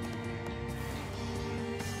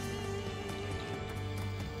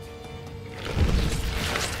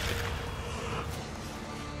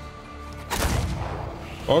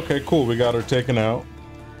 Okay, cool. We got her taken out.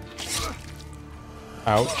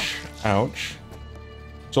 Ouch. Ouch.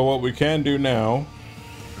 So what we can do now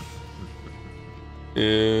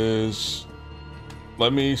is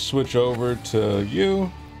let me switch over to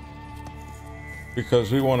you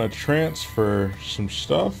because we want to transfer some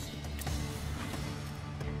stuff.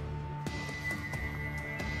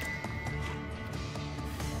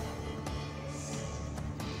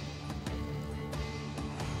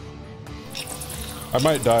 I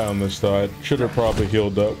might die on this though. I should have probably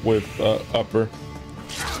healed up with upper.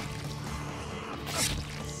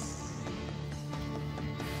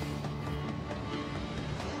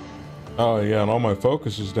 Oh yeah, and all my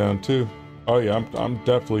focus is down too. Oh yeah, I'm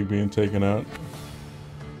definitely being taken out.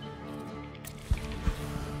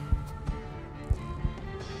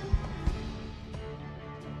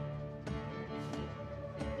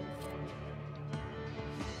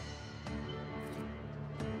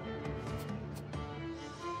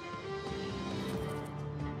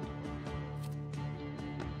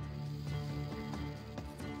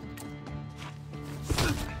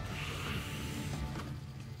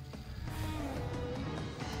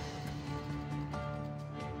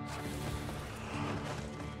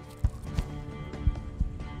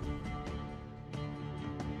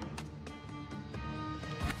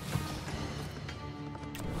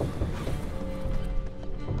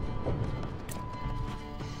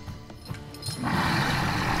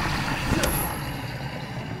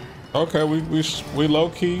 Okay, we low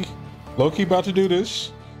key about to do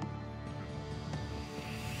this.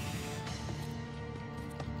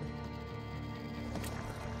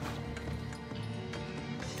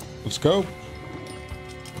 Let's go.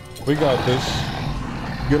 We got this.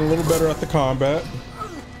 Get a little better at the combat.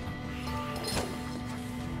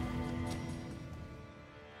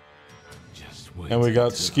 And we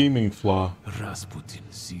got scheming flaw.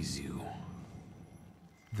 Rasputin sees you.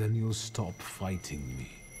 Then you'll stop fighting me.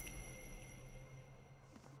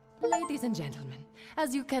 Ladies and gentlemen,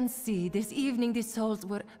 as you can see, this evening the souls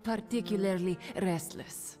were particularly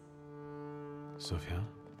restless. Sophia?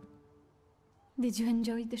 Did you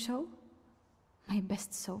enjoy the show? My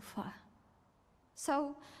best so far.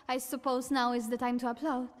 So, I suppose now is the time to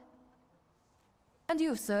applaud. And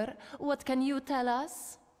you, sir, what can you tell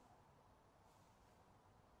us?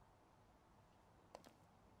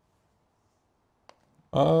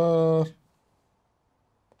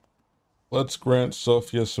 Let's grant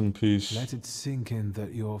Sophia some peace. Let it sink in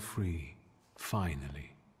that you're free,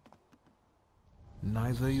 finally.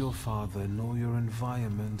 Neither your father nor your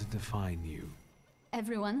environment define you.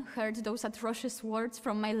 Everyone heard those atrocious words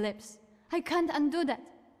from my lips. I can't undo that.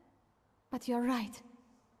 But you're right.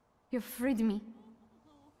 You freed me.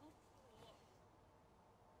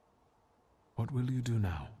 What will you do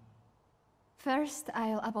now? First,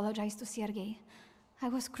 I'll apologize to Sergei. I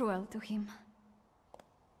was cruel to him.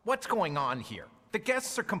 What's going on here? The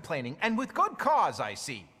guests are complaining, and with good cause, I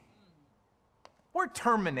see. We're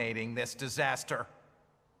terminating this disaster.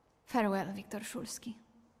 Farewell, Wiktor Szulski.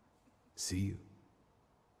 See you.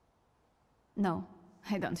 No,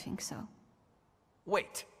 I don't think so.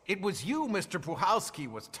 Wait, it was you Mr.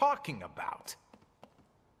 Puhalski was talking about.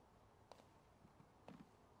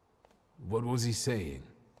 What was he saying?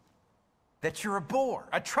 That you're a bore,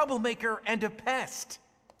 a troublemaker, and a pest.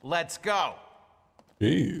 Let's go.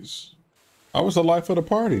 Jeez. I was the life of the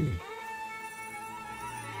party.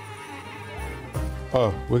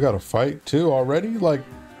 Oh, we got a fight too already? Like,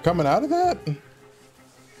 coming out of that?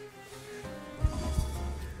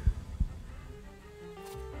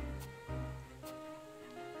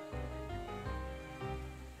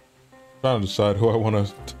 Trying to decide who I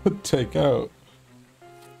want to take out.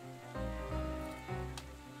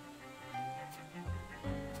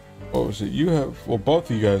 What was it? You have, well, both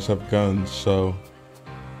of you guys have guns, so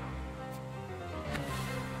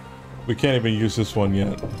we can't even use this one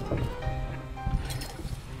yet.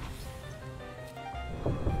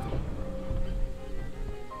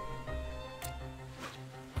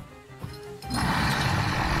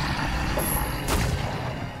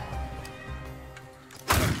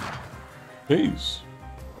 Jeez.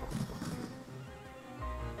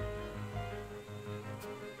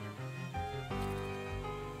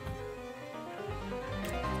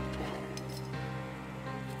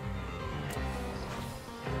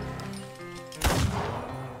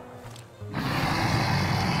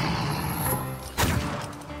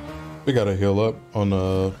 We gotta heal up on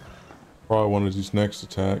probably one of these next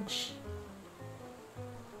attacks.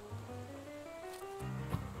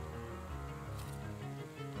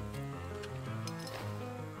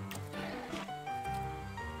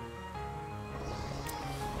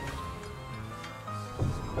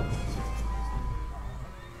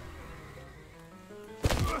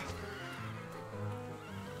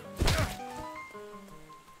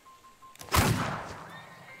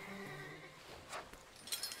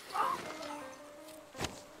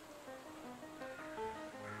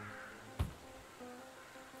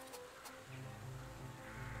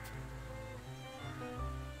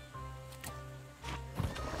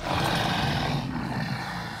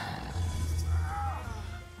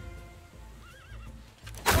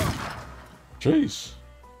 Jeez.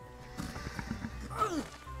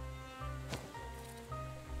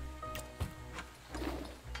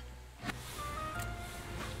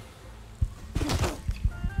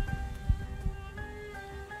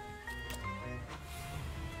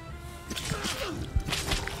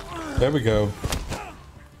 There we go.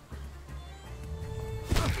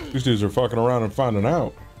 These dudes are fucking around and finding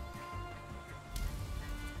out.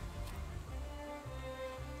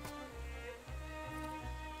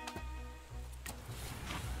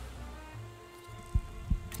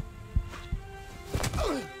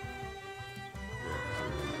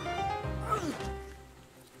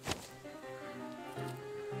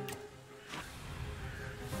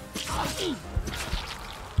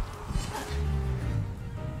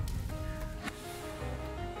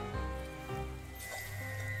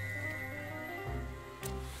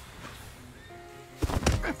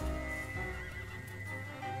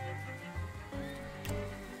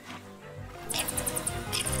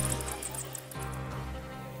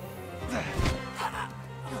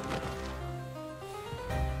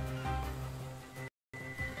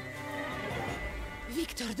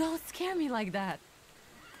 Wiktor, don't scare me like that.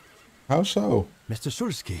 How so? Mr.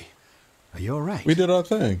 Surski, are you alright? We did our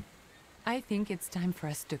thing. I think it's time for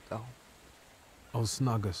us to go. I'll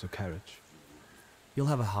snug us a carriage. You'll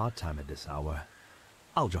have a hard time at this hour.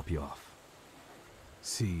 I'll drop you off.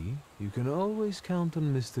 See, you can always count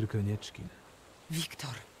on Mr. Konieczkin.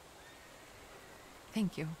 Wiktor.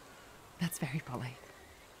 Thank you. That's very polite.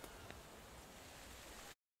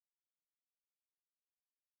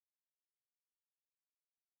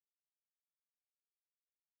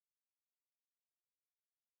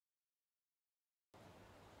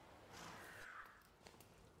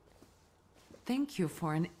 Thank you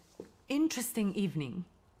for an interesting evening.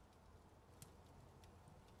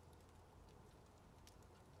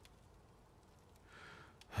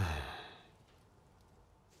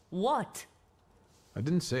 What? I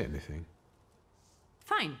didn't say anything.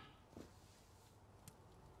 Fine.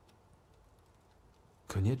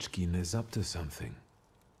 Konieczkin is up to something.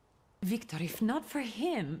 Wiktor, if not for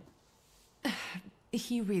him...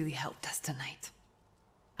 He really helped us tonight.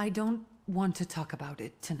 I don't want to talk about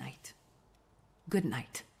it tonight. Good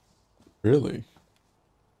night. Really?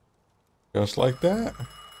 Just like that?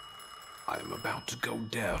 I'm about to go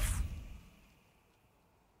deaf.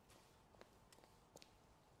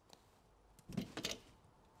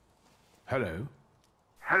 Hello?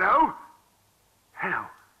 Hello? Hello?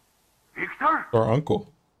 Wiktor? Our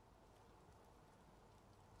uncle.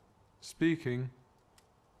 Speaking.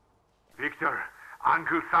 Wiktor,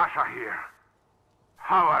 Uncle Sasha here.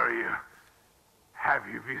 How are you? Have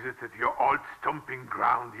you visited your old stomping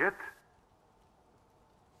ground yet?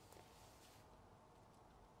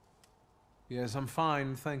 Yes, I'm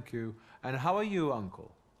fine, thank you. And how are you,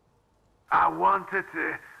 Uncle? I wanted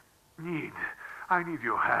I need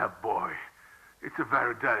your help, boy. It's a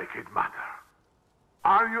very delicate matter.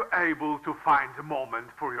 Are you able to find a moment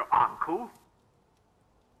for your uncle?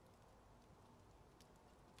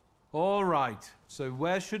 All right, so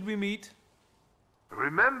where should we meet?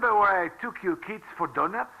 Remember where I took you kids for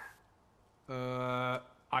donuts?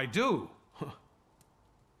 I do.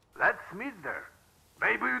 Let's meet there.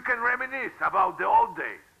 Maybe we can reminisce about the old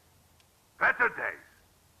days. Better days.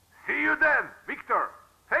 See you then, Wiktor.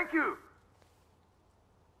 Thank you.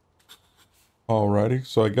 Alrighty,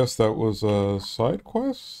 so I guess that was a side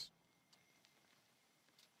quest?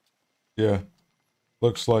 Yeah,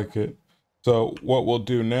 looks like it. So what we'll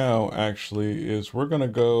do now actually is we're gonna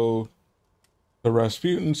go to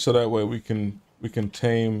Rasputin so that way we can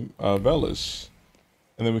tame Velis,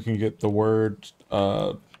 and then we can get the word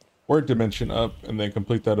dimension up and then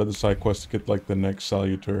complete that other side quest to get like the next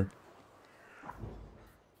salutor.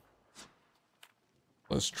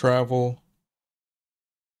 Let's travel.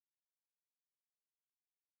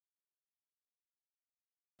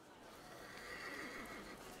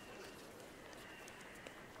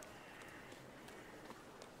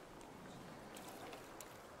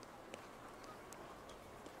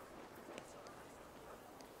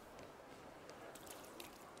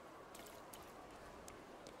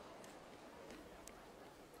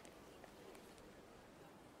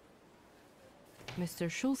 Mr.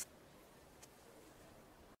 Schultz.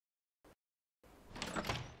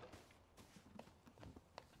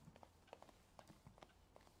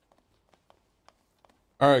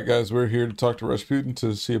 Alright guys, we're here to talk to Rasputin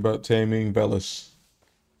to see about taming Velis.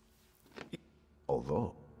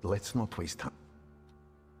 Although, let's not waste time.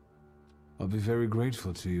 I'll be very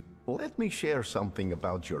grateful to you. Let me share something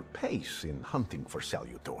about your pace in hunting for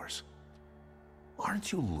salutors.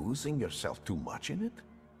 Aren't you losing yourself too much in it?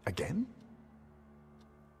 Again?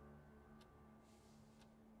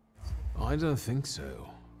 I don't think so.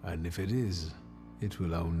 And if it is, it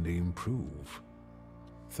will only improve.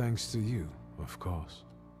 Thanks to you, of course.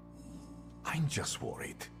 I'm just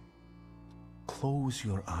worried. Close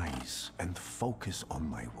your eyes and focus on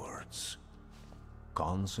my words.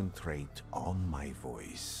 Concentrate on my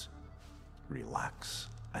voice. Relax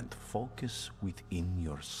and focus within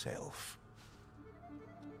yourself.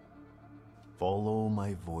 Follow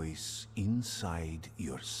my voice inside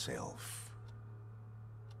yourself.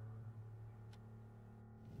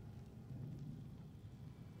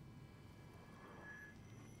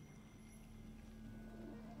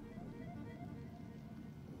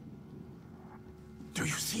 Do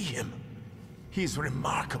you see him? He's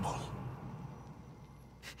remarkable.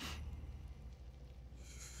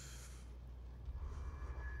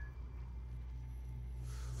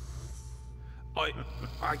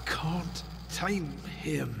 I can't tame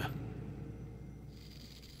him.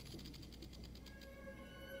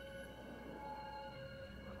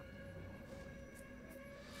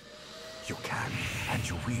 You can, and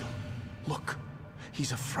you will. Look,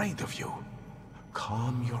 he's afraid of you.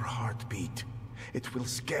 Calm your heartbeat. It will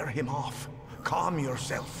scare him off. Calm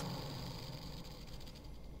yourself.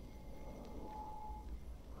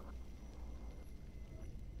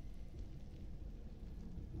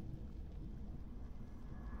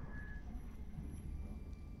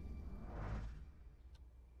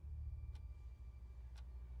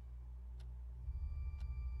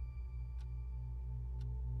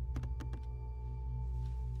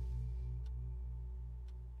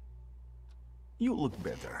 You look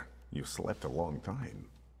better. You slept a long time.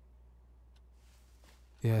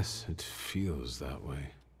 Yes, it feels that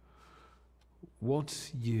way. What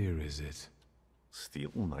year is it? Still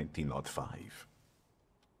 1905.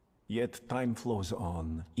 Yet time flows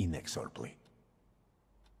on inexorably.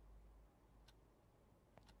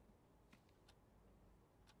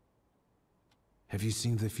 Have you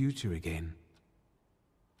seen the future again?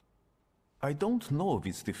 I don't know if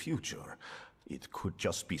it's the future. It could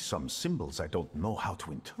just be some symbols I don't know how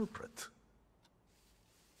to interpret.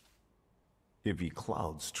 Heavy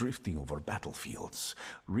clouds drifting over battlefields,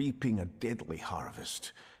 reaping a deadly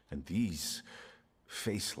harvest, and these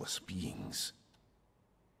faceless beings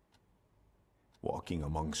walking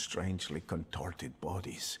among strangely contorted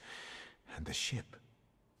bodies, and the ship,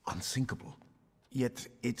 unsinkable, yet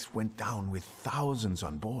it went down with thousands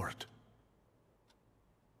on board.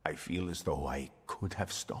 I feel as though I could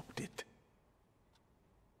have stopped it.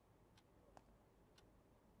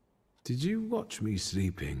 Did you watch me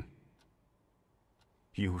sleeping?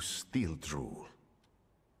 You still drool.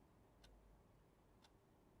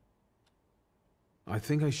 I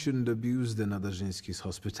think I shouldn't abuse the Nadezhinsky's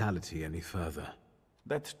hospitality any further.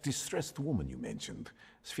 That distressed woman you mentioned,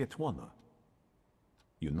 Svetlana.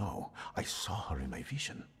 You know, I saw her in my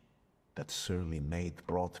vision. That surly maid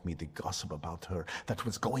brought me the gossip about her that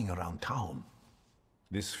was going around town.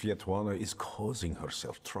 This Svetlana is causing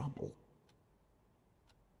herself trouble.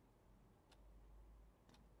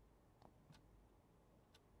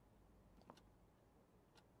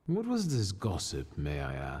 What was this gossip, may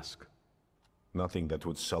I ask? Nothing that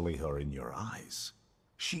would sully her in your eyes.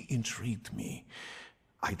 She intrigued me.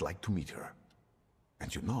 I'd like to meet her.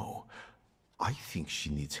 And you know, I think she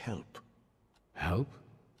needs help. Help?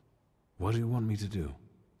 What do you want me to do?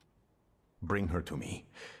 Bring her to me.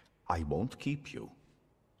 I won't keep you.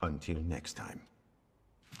 Until next time.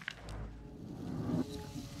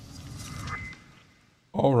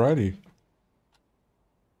 Alrighty.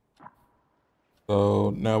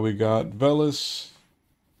 So now we got Velis,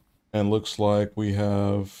 and looks like we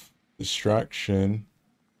have Distraction.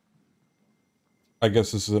 I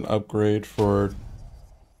guess this is an upgrade for,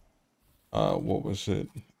 what was it?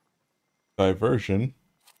 Diversion.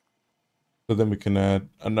 So then we can add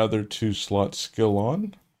another 2-slot skill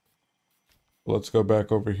on. Let's go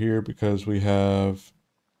back over here because we have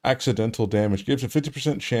Accidental Damage. Gives a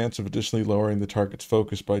 50% chance of additionally lowering the target's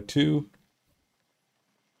focus by 2.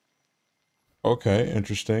 Okay,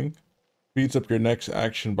 interesting. Speeds up your next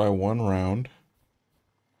action by 1 round.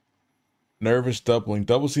 Nervous Doubling.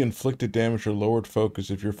 Doubles the inflicted damage or lowered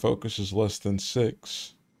focus if your focus is less than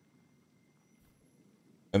 6.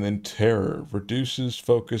 And then terror reduces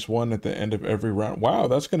focus 1 at the end of every round. Wow,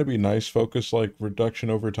 that's going to be nice. Focus like reduction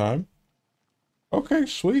over time. Okay,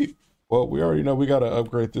 sweet. Well, we already know we got to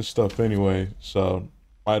upgrade this stuff anyway, so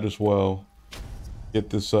might as well get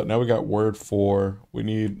this up. Now we got word 4. We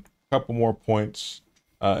need a couple more points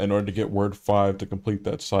in order to get word 5 to complete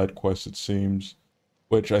that side quest, it seems,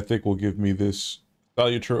 which I think will give me this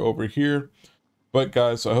salutor over here. But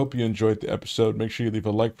guys, I hope you enjoyed the episode. Make sure you leave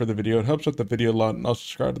a like for the video. It helps out the video a lot, and also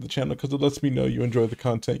subscribe to the channel because it lets me know you enjoy the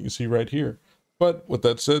content you see right here. But with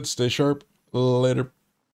that said, stay sharp. Later.